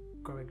the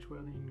correct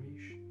word in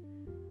English.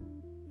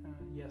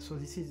 Yeah, so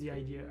this is the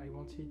idea. I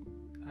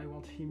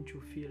want him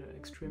to feel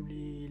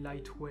extremely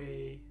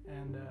lightweight,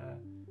 and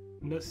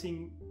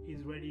nothing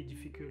is really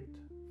difficult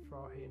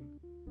for him.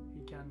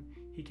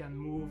 He can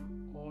move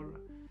all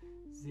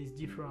these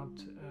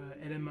different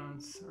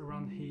elements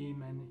around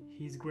him, and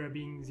he's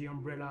grabbing the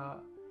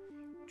umbrella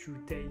to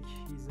take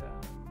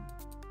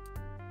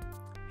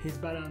his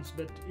balance,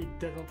 but it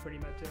doesn't really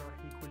matter.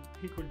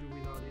 He could do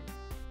without it.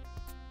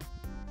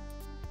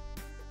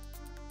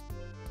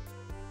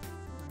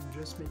 I'm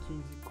just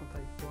making the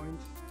contact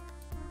point,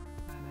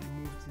 and I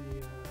move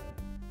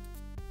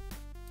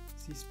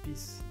this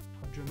piece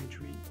of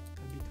geometry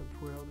a bit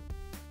upward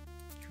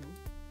too.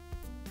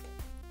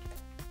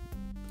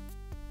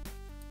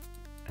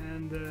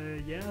 And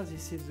yeah,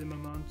 this is the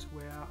moment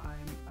where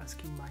I'm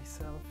asking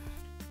myself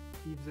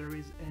if there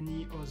is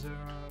any other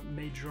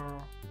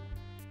major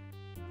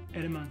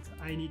element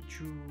I need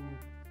to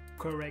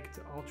correct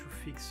or to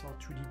fix or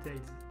to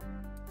detail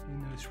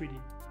in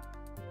 3D,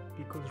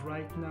 because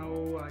right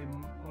now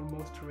I'm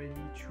almost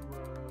ready to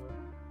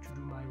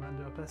do my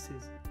render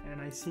passes,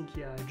 and I think,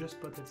 yeah, I just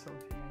spotted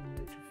something I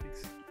needed to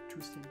fix,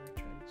 two things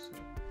actually. So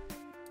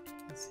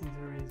I think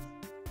there is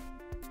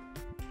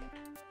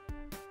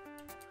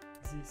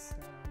this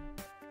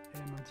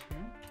element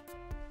here.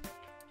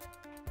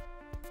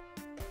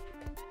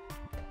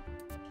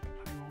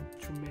 I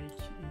want to make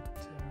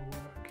it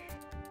work.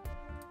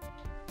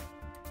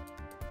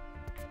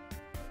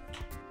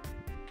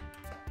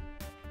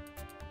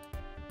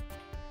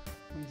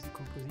 With the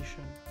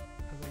composition,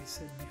 as I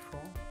said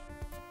before.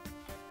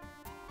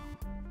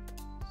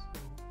 So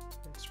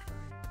let's try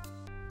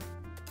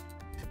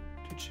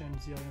to change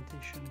the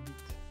orientation a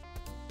bit.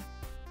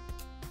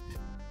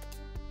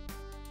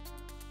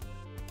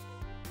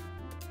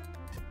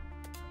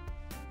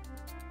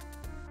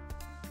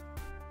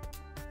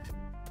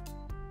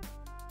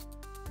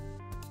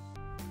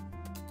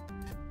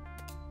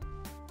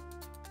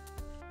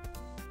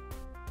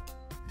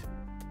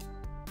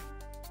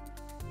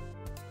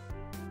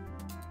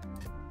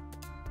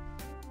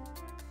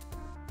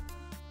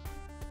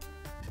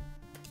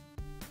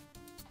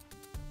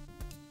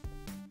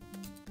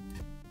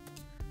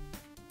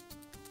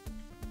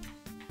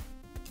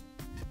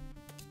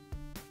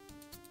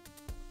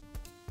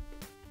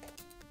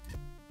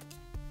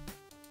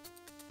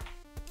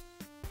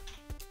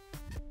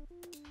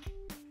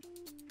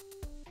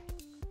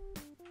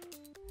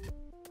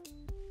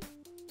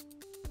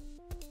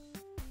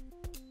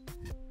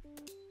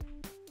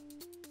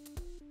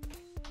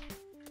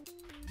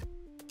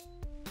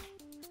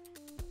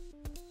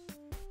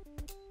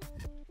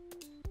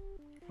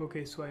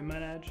 Okay, so I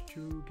managed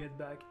to get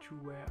back to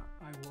where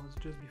I was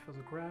just before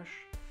the crash,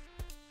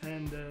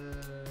 and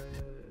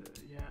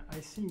yeah, I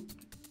think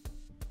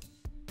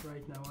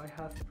right now I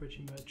have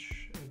pretty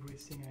much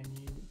everything I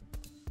need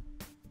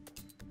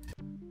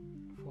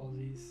for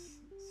this,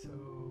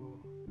 so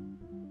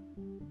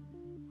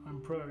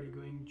I'm probably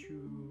going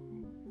to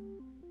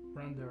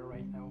render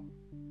right now.